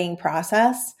a readying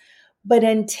process. But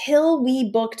until we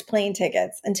booked plane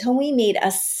tickets, until we made a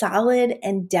solid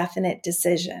and definite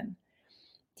decision,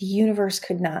 the universe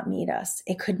could not meet us.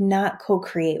 It could not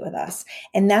co-create with us.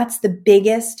 And that's the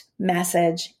biggest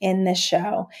message in this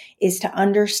show, is to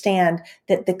understand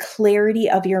that the clarity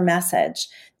of your message,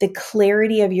 the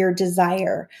clarity of your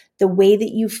desire, the way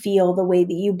that you feel, the way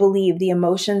that you believe, the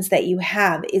emotions that you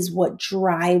have is what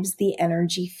drives the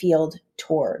energy field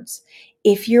towards.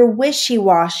 If you're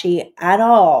wishy-washy at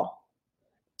all,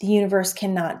 the universe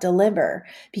cannot deliver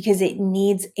because it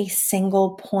needs a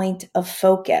single point of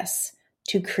focus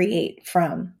to create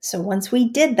from. So once we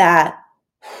did that,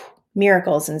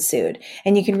 miracles ensued.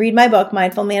 And you can read my book,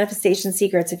 Mindful Manifestation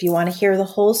Secrets, if you want to hear the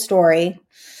whole story.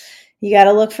 You got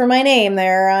to look for my name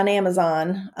there on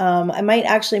Amazon. I might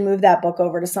actually move that book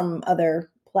over to some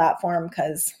other platform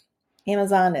because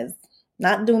Amazon is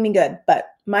not doing me good. But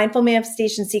Mindful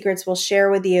Manifestation Secrets will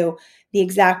share with you the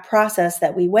exact process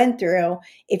that we went through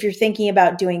if you're thinking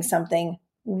about doing something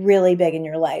really big in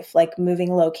your life, like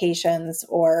moving locations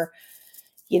or,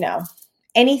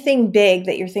 anything big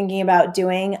that you're thinking about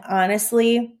doing.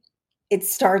 Honestly, it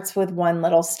starts with one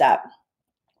little step.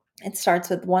 It starts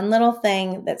with one little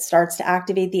thing that starts to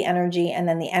activate the energy, and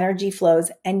then the energy flows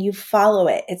and you follow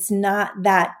it. It's not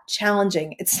that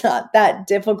challenging. It's not that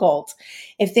difficult.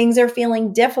 If things are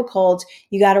feeling difficult,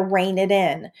 you got to rein it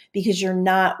in because you're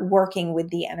not working with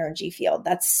the energy field.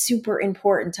 That's super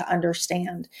important to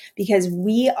understand because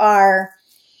we are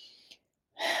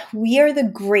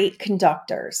the great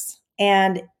conductors.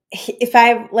 And if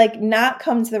I've like not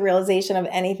come to the realization of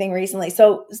anything recently,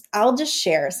 so I'll just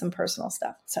share some personal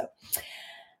stuff. So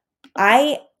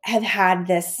I have had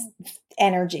this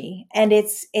energy and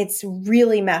it's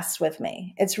really messed with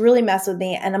me. It's really messed with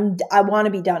me and I want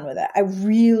to be done with it. I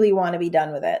really want to be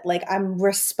done with it. Like I'm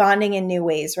responding in new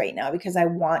ways right now because I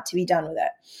want to be done with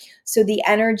it. So the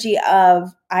energy of,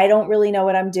 I don't really know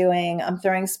what I'm doing. I'm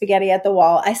throwing spaghetti at the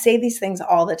wall. I say these things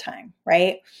all the time,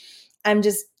 right? I'm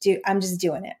just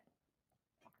doing it.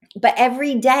 But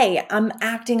every day I'm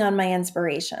acting on my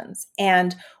inspirations.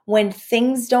 And when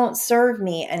things don't serve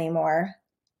me anymore,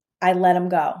 I let them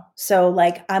go. So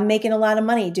like I'm making a lot of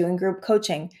money doing group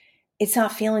coaching. It's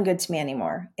not feeling good to me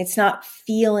anymore. It's not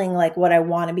feeling like what I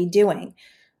want to be doing.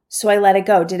 So I let it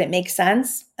go. Did it make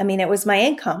sense? I mean, it was my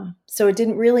income. So it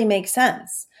didn't really make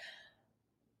sense.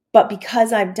 But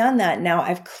because I've done that, now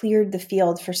I've cleared the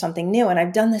field for something new. And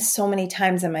I've done this so many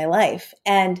times in my life.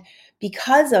 And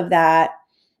because of that,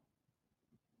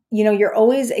 you know, you're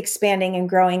always expanding and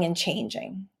growing and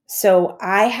changing. So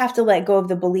I have to let go of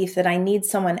the belief that I need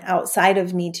someone outside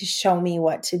of me to show me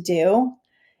what to do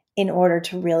in order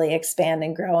to really expand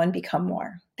and grow and become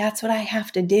more. That's what I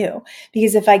have to do.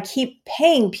 Because if I keep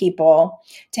paying people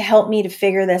to help me to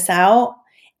figure this out,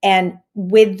 and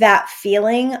with that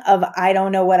feeling of I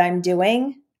don't know what I'm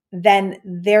doing, then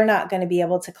they're not going to be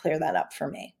able to clear that up for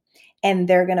me. And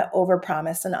they're going to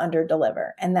overpromise and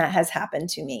underdeliver. And that has happened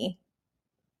to me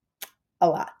a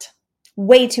lot,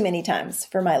 way too many times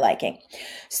for my liking.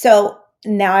 So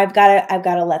now I've got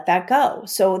to let that go.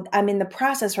 So I'm in the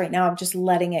process right now of just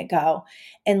letting it go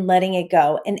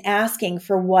and asking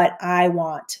for what I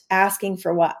want, asking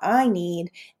for what I need,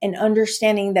 and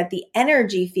understanding that the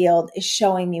energy field is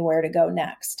showing me where to go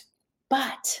next.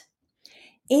 But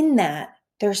in that,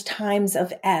 there's times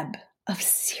of ebb, of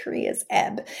serious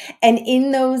ebb. And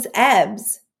in those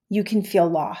ebbs, you can feel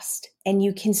lost and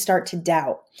you can start to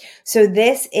doubt. So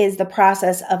this is the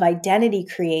process of identity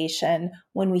creation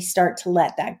when we start to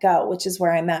let that go, which is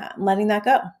where I'm at. I'm letting that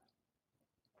go.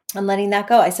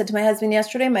 I said to my husband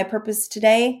yesterday, my purpose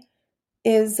today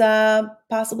is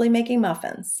possibly making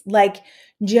muffins. Like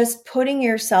just putting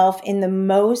yourself in the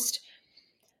most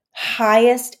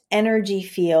highest energy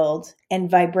field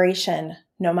and vibration,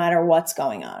 no matter what's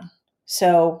going on.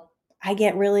 So I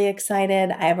get really excited.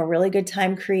 I have a really good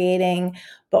time creating.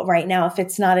 But right now, if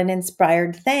it's not an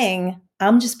inspired thing,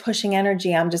 I'm just pushing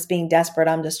energy. I'm just being desperate.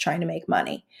 I'm just trying to make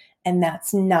money. And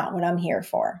that's not what I'm here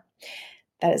for.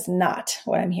 That is not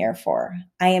what I'm here for.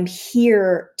 I am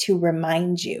here to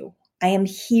remind you. I am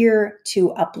here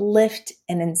to uplift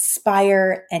and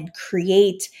inspire and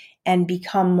create and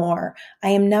become more. I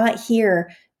am not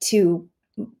here to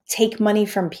take money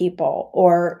from people,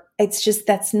 or it's just,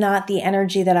 that's not the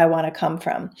energy that I want to come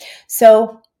from.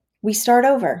 So we start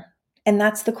over. And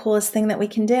that's the coolest thing that we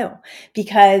can do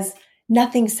because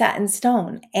nothing's set in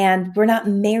stone and we're not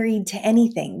married to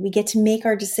anything. We get to make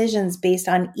our decisions based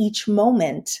on each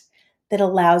moment that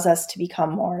allows us to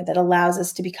become more, that allows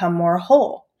us to become more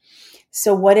whole.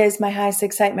 So what is my highest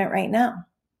excitement right now?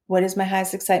 What is my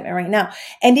highest excitement right now?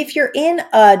 And if you're in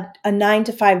a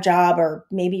 9-to-5 job, or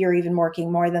maybe you're even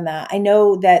working more than that, I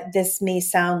know that this may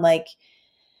sound like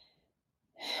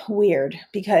weird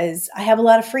because I have a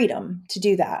lot of freedom to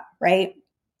do that, right?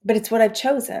 But it's what I've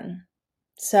chosen.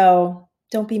 So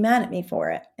don't be mad at me for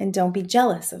it and don't be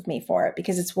jealous of me for it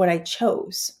because it's what I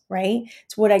chose, right?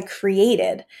 It's what I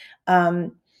created.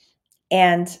 And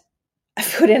I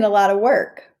put in a lot of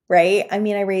work, right? I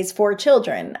mean, I raised 4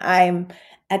 children. I'm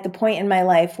at the point in my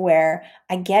life where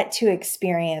I get to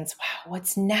experience, wow,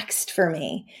 what's next for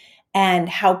me? And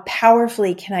how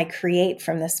powerfully can I create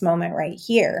from this moment right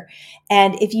here?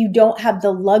 And if you don't have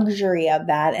the luxury of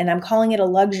that, and I'm calling it a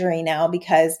luxury now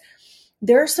because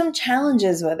there are some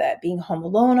challenges with it, being home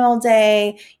alone all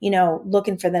day,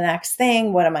 looking for the next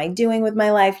thing. What am I doing with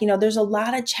my life? There's a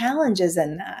lot of challenges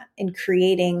in that, in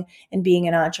creating and being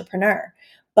an entrepreneur.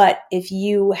 But if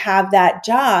you have that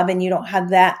job and you don't have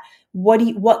that,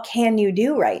 what can you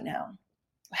do right now?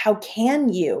 How can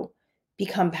you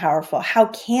become powerful? How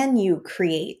can you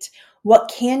create? What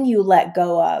can you let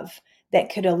go of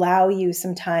that could allow you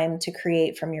some time to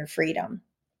create from your freedom?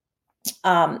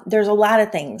 There's a lot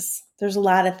of things.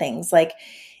 Like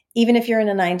Even if you're in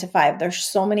a 9 to 5, there's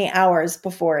so many hours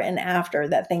before and after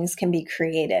that things can be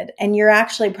created. And you're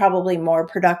actually probably more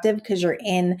productive because you're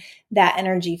in that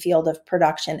energy field of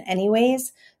production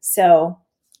anyways. So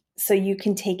you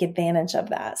can take advantage of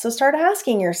that. So start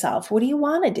asking yourself, what do you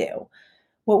want to do?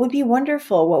 What would be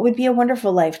wonderful? What would be a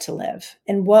wonderful life to live?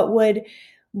 And what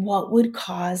would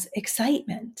cause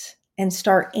excitement? And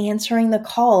start answering the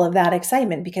call of that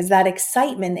excitement, because that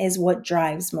excitement is what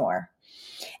drives more.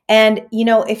 And,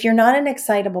 if you're not an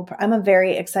excitable, I'm a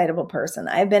very excitable person.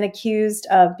 I've been accused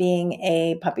of being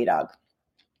a puppy dog.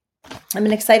 I'm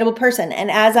an excitable person.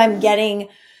 And as I'm getting,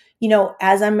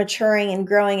 as I'm maturing and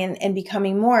growing and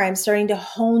becoming more, I'm starting to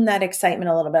hone that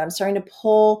excitement a little bit. I'm starting to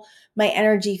pull my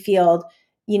energy field.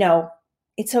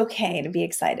 It's okay to be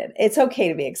excited. It's okay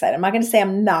to be excited. I'm not going to say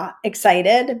I'm not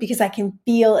excited, because I can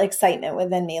feel excitement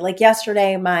within me. Like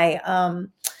yesterday, my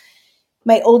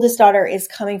oldest daughter is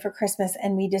coming for Christmas,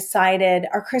 and we decided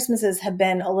our Christmases have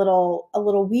been a little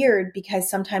weird because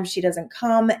sometimes she doesn't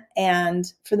come.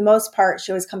 And for the most part,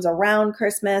 she always comes around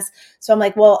Christmas. So I'm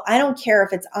like, well, I don't care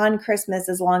if it's on Christmas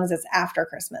as long as it's after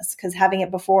Christmas, because having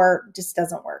it before just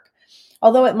doesn't work.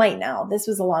 Although it might now. This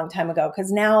was a long time ago,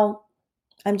 because now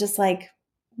I'm just like,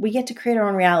 we get to create our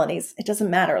own realities. It doesn't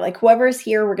matter. Like, whoever's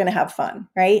here, we're going to have fun,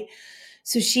 right?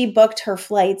 So she booked her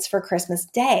flights for Christmas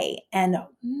Day, and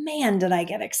man, did I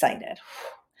get excited.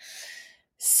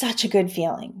 Such a good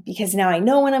feeling, because now I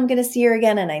know when I'm going to see her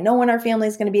again, and I know when our family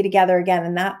is going to be together again,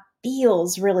 and that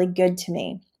feels really good to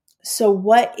me. So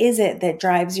what is it that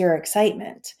drives your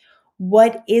excitement?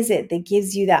 What is it that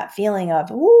gives you that feeling of,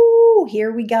 ooh,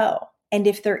 here we go? And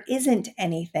if there isn't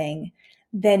anything,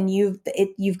 then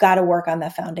you've got to work on the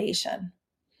foundation.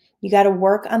 You got to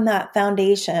work on that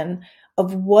foundation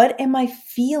of, what am I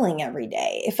feeling every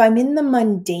day? If I'm in the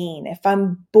mundane, if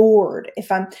I'm bored,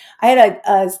 I had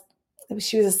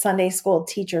she was a Sunday school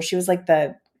teacher. She was like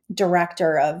the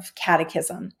director of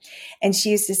catechism. And she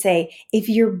used to say, if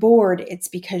you're bored, it's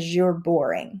because you're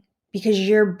boring, because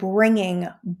you're bringing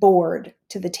bored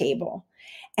to the table.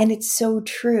 And it's so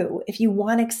true. If you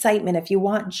want excitement, if you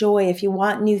want joy, if you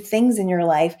want new things in your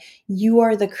life, you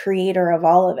are the creator of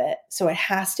all of it. So it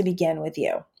has to begin with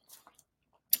you.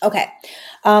 Okay.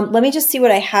 Let me just see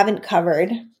what I haven't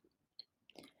covered.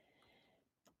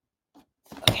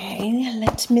 Okay.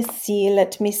 Let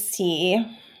me see.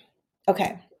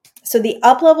 Okay. So the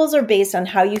up levels are based on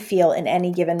how you feel in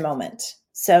any given moment.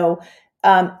 So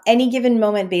any given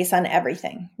moment based on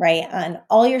everything, right? On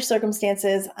all your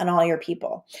circumstances, on all your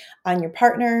people, on your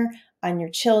partner, on your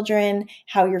children,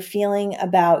 how you're feeling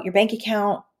about your bank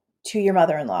account, to your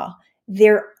mother-in-law.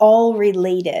 They're all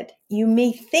related. You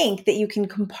may think that you can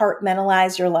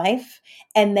compartmentalize your life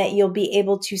and that you'll be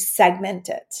able to segment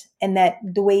it, and that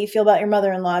the way you feel about your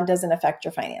mother-in-law doesn't affect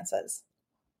your finances.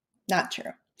 Not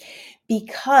true.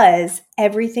 Because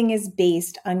everything is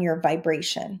based on your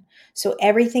vibration. So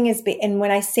everything is, and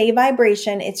when I say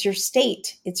vibration, it's your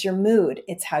state, it's your mood,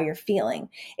 it's how you're feeling.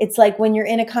 It's like when you're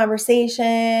in a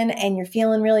conversation and you're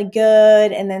feeling really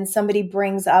good, and then somebody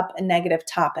brings up a negative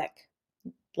topic,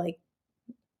 like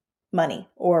money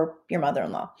or your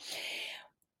mother-in-law.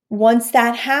 Once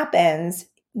that happens,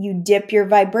 you dip your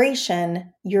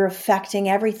vibration, you're affecting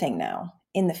everything now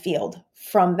in the field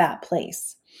from that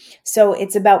place. So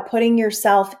it's about putting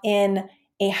yourself in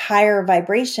a higher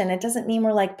vibration. It doesn't mean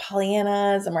we're like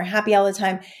Pollyannas and we're happy all the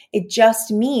time. It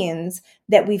just means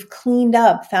that we've cleaned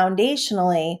up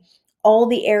foundationally all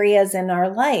the areas in our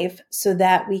life so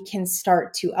that we can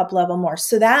start to up level more.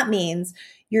 So that means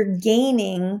you're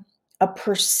gaining a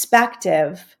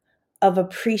perspective of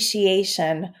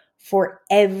appreciation for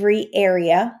every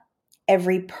area,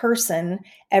 every person,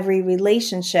 every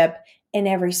relationship, in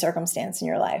every circumstance in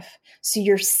your life. So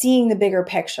you're seeing the bigger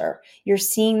picture. You're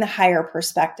seeing the higher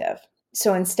perspective.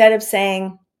 So instead of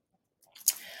saying,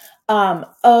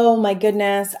 oh my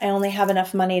goodness, I only have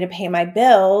enough money to pay my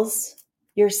bills,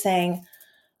 you're saying,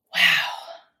 wow,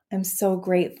 I'm so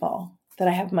grateful that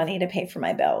I have money to pay for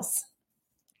my bills.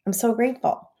 I'm so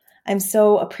grateful. I'm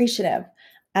so appreciative.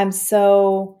 I'm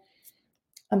so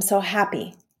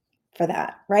happy for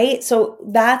that, right? So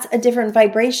that's a different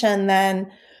vibration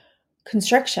than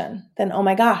constriction, then, oh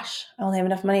my gosh, I only have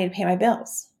enough money to pay my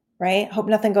bills, right? Hope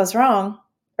nothing goes wrong,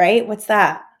 right? What's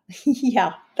that?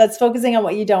 Yeah, that's focusing on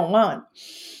what you don't want.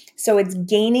 So it's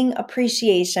gaining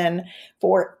appreciation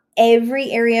for every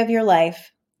area of your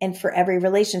life and for every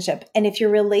relationship. And if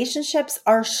your relationships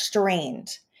are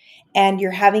strained and you're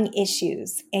having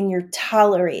issues and you're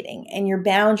tolerating and your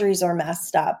boundaries are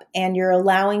messed up and you're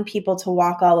allowing people to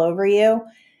walk all over you,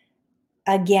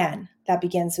 again, that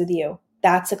begins with you.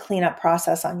 That's a cleanup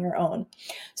process on your own.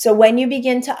 So when you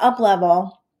begin to up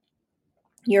level,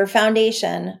 your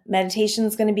foundation. Meditation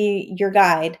is going to be your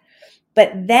guide.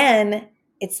 But then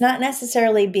it's not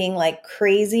necessarily being like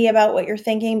crazy about what you're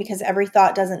thinking, because every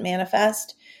thought doesn't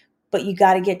manifest, but you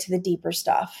got to get to the deeper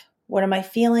stuff. What am I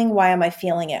feeling? Why am I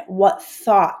feeling it? What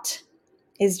thought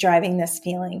is driving this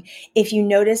feeling? If you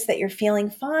notice that you're feeling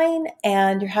fine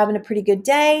and you're having a pretty good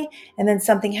day, and then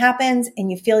something happens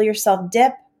and you feel yourself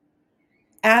dip,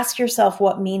 ask yourself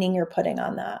what meaning you're putting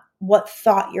on that, what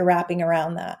thought you're wrapping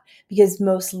around that. Because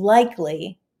most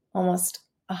likely, almost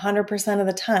 100% of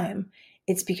the time,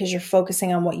 it's because you're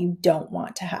focusing on what you don't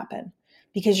want to happen,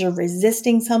 because you're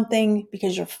resisting something,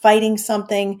 because you're fighting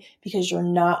something, because you're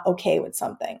not okay with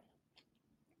something.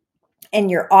 And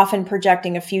you're often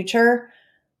projecting a future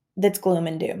that's gloom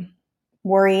and doom,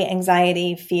 worry,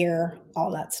 anxiety, fear,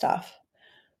 all that stuff.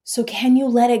 So can you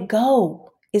let it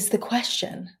go is the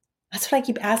question. That's what I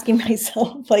keep asking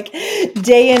myself, like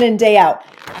day in and day out.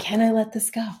 Can I let this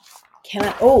go? Can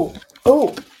I,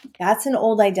 that's an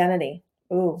old identity.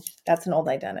 That's an old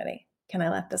identity. Can I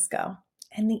let this go?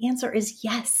 And the answer is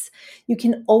yes. You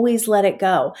can always let it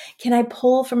go. Can I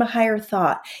pull from a higher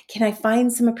thought? Can I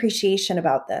find some appreciation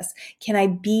about this? Can I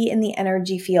be in the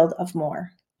energy field of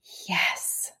more?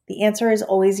 Yes. The answer is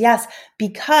always yes,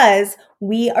 because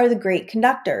we are the great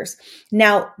conductors.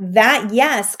 Now, that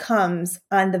yes comes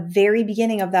on the very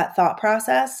beginning of that thought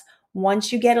process.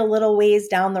 Once you get a little ways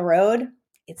down the road,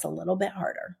 it's a little bit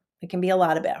harder. It can be a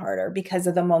lot a bit harder because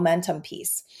of the momentum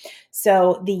piece.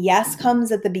 So the yes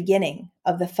comes at the beginning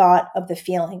of the thought, of the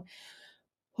feeling.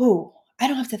 I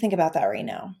don't have to think about that right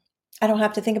now. I don't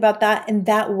have to think about that in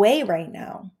that way right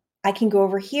now. I can go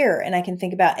over here and I can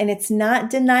think about, and it's not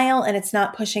denial and it's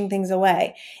not pushing things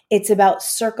away. It's about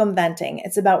circumventing.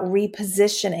 It's about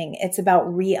repositioning. It's about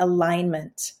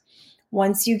realignment.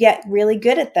 Once you get really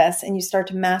good at this and you start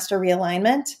to master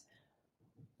realignment,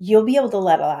 you'll be able to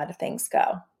let a lot of things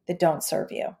go that don't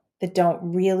serve you, that don't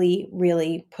really,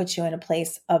 really put you in a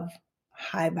place of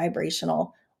high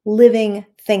vibrational living,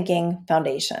 thinking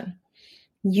foundation.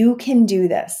 You can do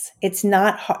this. It's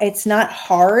not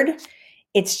hard.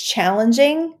 It's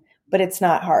challenging, but it's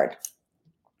not hard.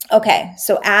 Okay,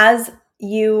 so as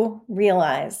you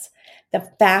realize the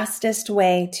fastest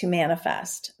way to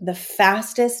manifest, the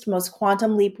fastest, most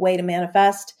quantum leap way to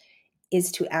manifest is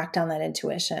to act on that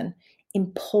intuition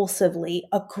impulsively,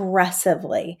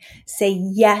 aggressively. Say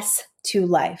yes to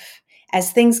life.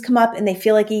 As things come up and they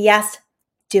feel like a yes,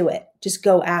 do it. Just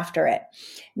go after it.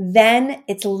 Then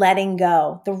it's letting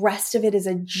go. The rest of it is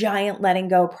a giant letting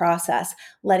go process.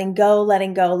 Letting go,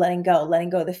 letting go, letting go, letting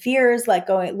go of the fears,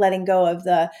 letting go of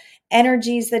the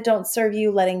energies that don't serve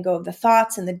you, letting go of the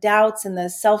thoughts and the doubts and the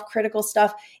self-critical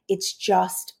stuff. It's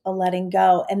just a letting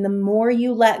go. And the more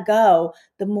you let go,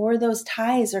 the more those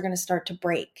ties are going to start to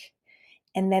break.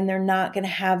 And then they're not going to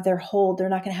have their hold. They're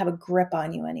not going to have a grip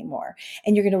on you anymore.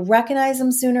 And you're going to recognize them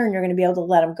sooner, and you're going to be able to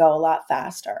let them go a lot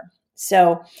faster.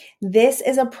 So this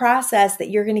is a process that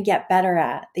you're going to get better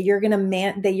at, that you're going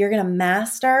to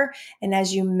master. And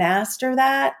as you master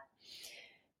that,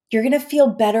 you're going to feel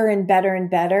better and better and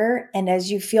better. And as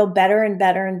you feel better and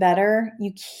better and better,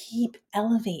 you keep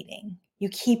elevating. You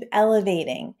keep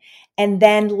elevating. And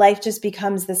then life just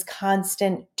becomes this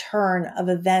constant turn of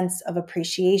events of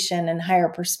appreciation and higher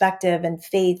perspective and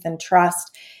faith and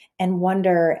trust and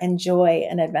wonder and joy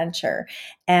and adventure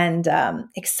and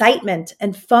excitement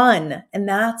and fun. And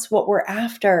that's what we're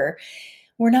after.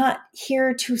 We're not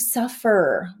here to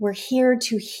suffer. We're here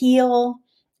to heal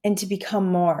and to become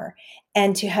more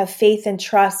and to have faith and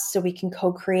trust so we can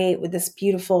co-create with this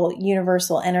beautiful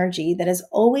universal energy that is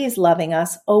always loving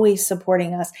us, always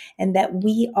supporting us, and that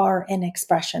we are an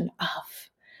expression of.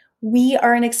 We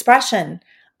are an expression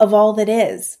of all that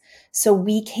is. So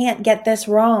we can't get this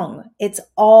wrong. It's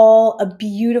all a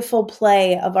beautiful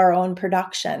play of our own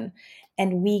production,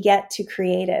 and we get to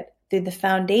create it through the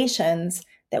foundations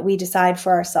that we decide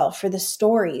for ourselves, for the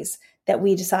stories that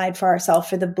we decide for ourselves,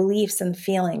 for the beliefs and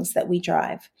feelings that we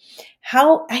drive.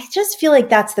 I just feel like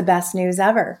that's the best news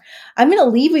ever. I'm going to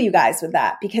leave you guys with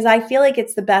that because I feel like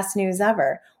it's the best news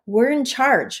ever. We're in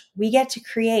charge. We get to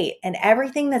create, and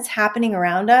everything that's happening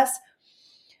around us,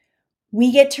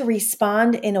 we get to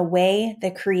respond in a way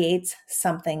that creates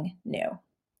something new.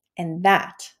 And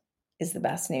that is the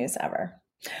best news ever.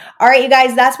 All right, you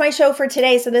guys, that's my show for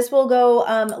today. So this will go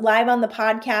live on the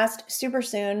podcast super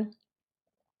soon.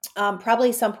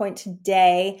 Probably some point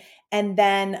today, and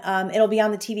then it'll be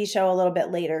on the TV show a little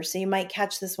bit later. So you might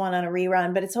catch this one on a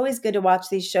rerun, but it's always good to watch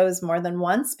these shows more than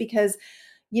once because,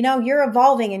 you're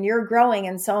evolving and you're growing,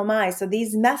 and so am I. So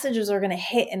these messages are going to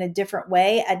hit in a different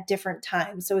way at different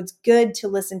times. So it's good to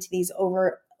listen to these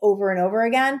over over and over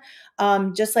again.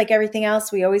 Just like everything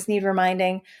else, we always need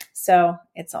reminding. So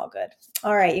it's all good.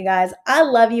 All right, you guys, I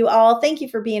love you all. Thank you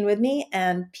for being with me,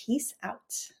 and peace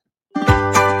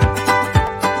out.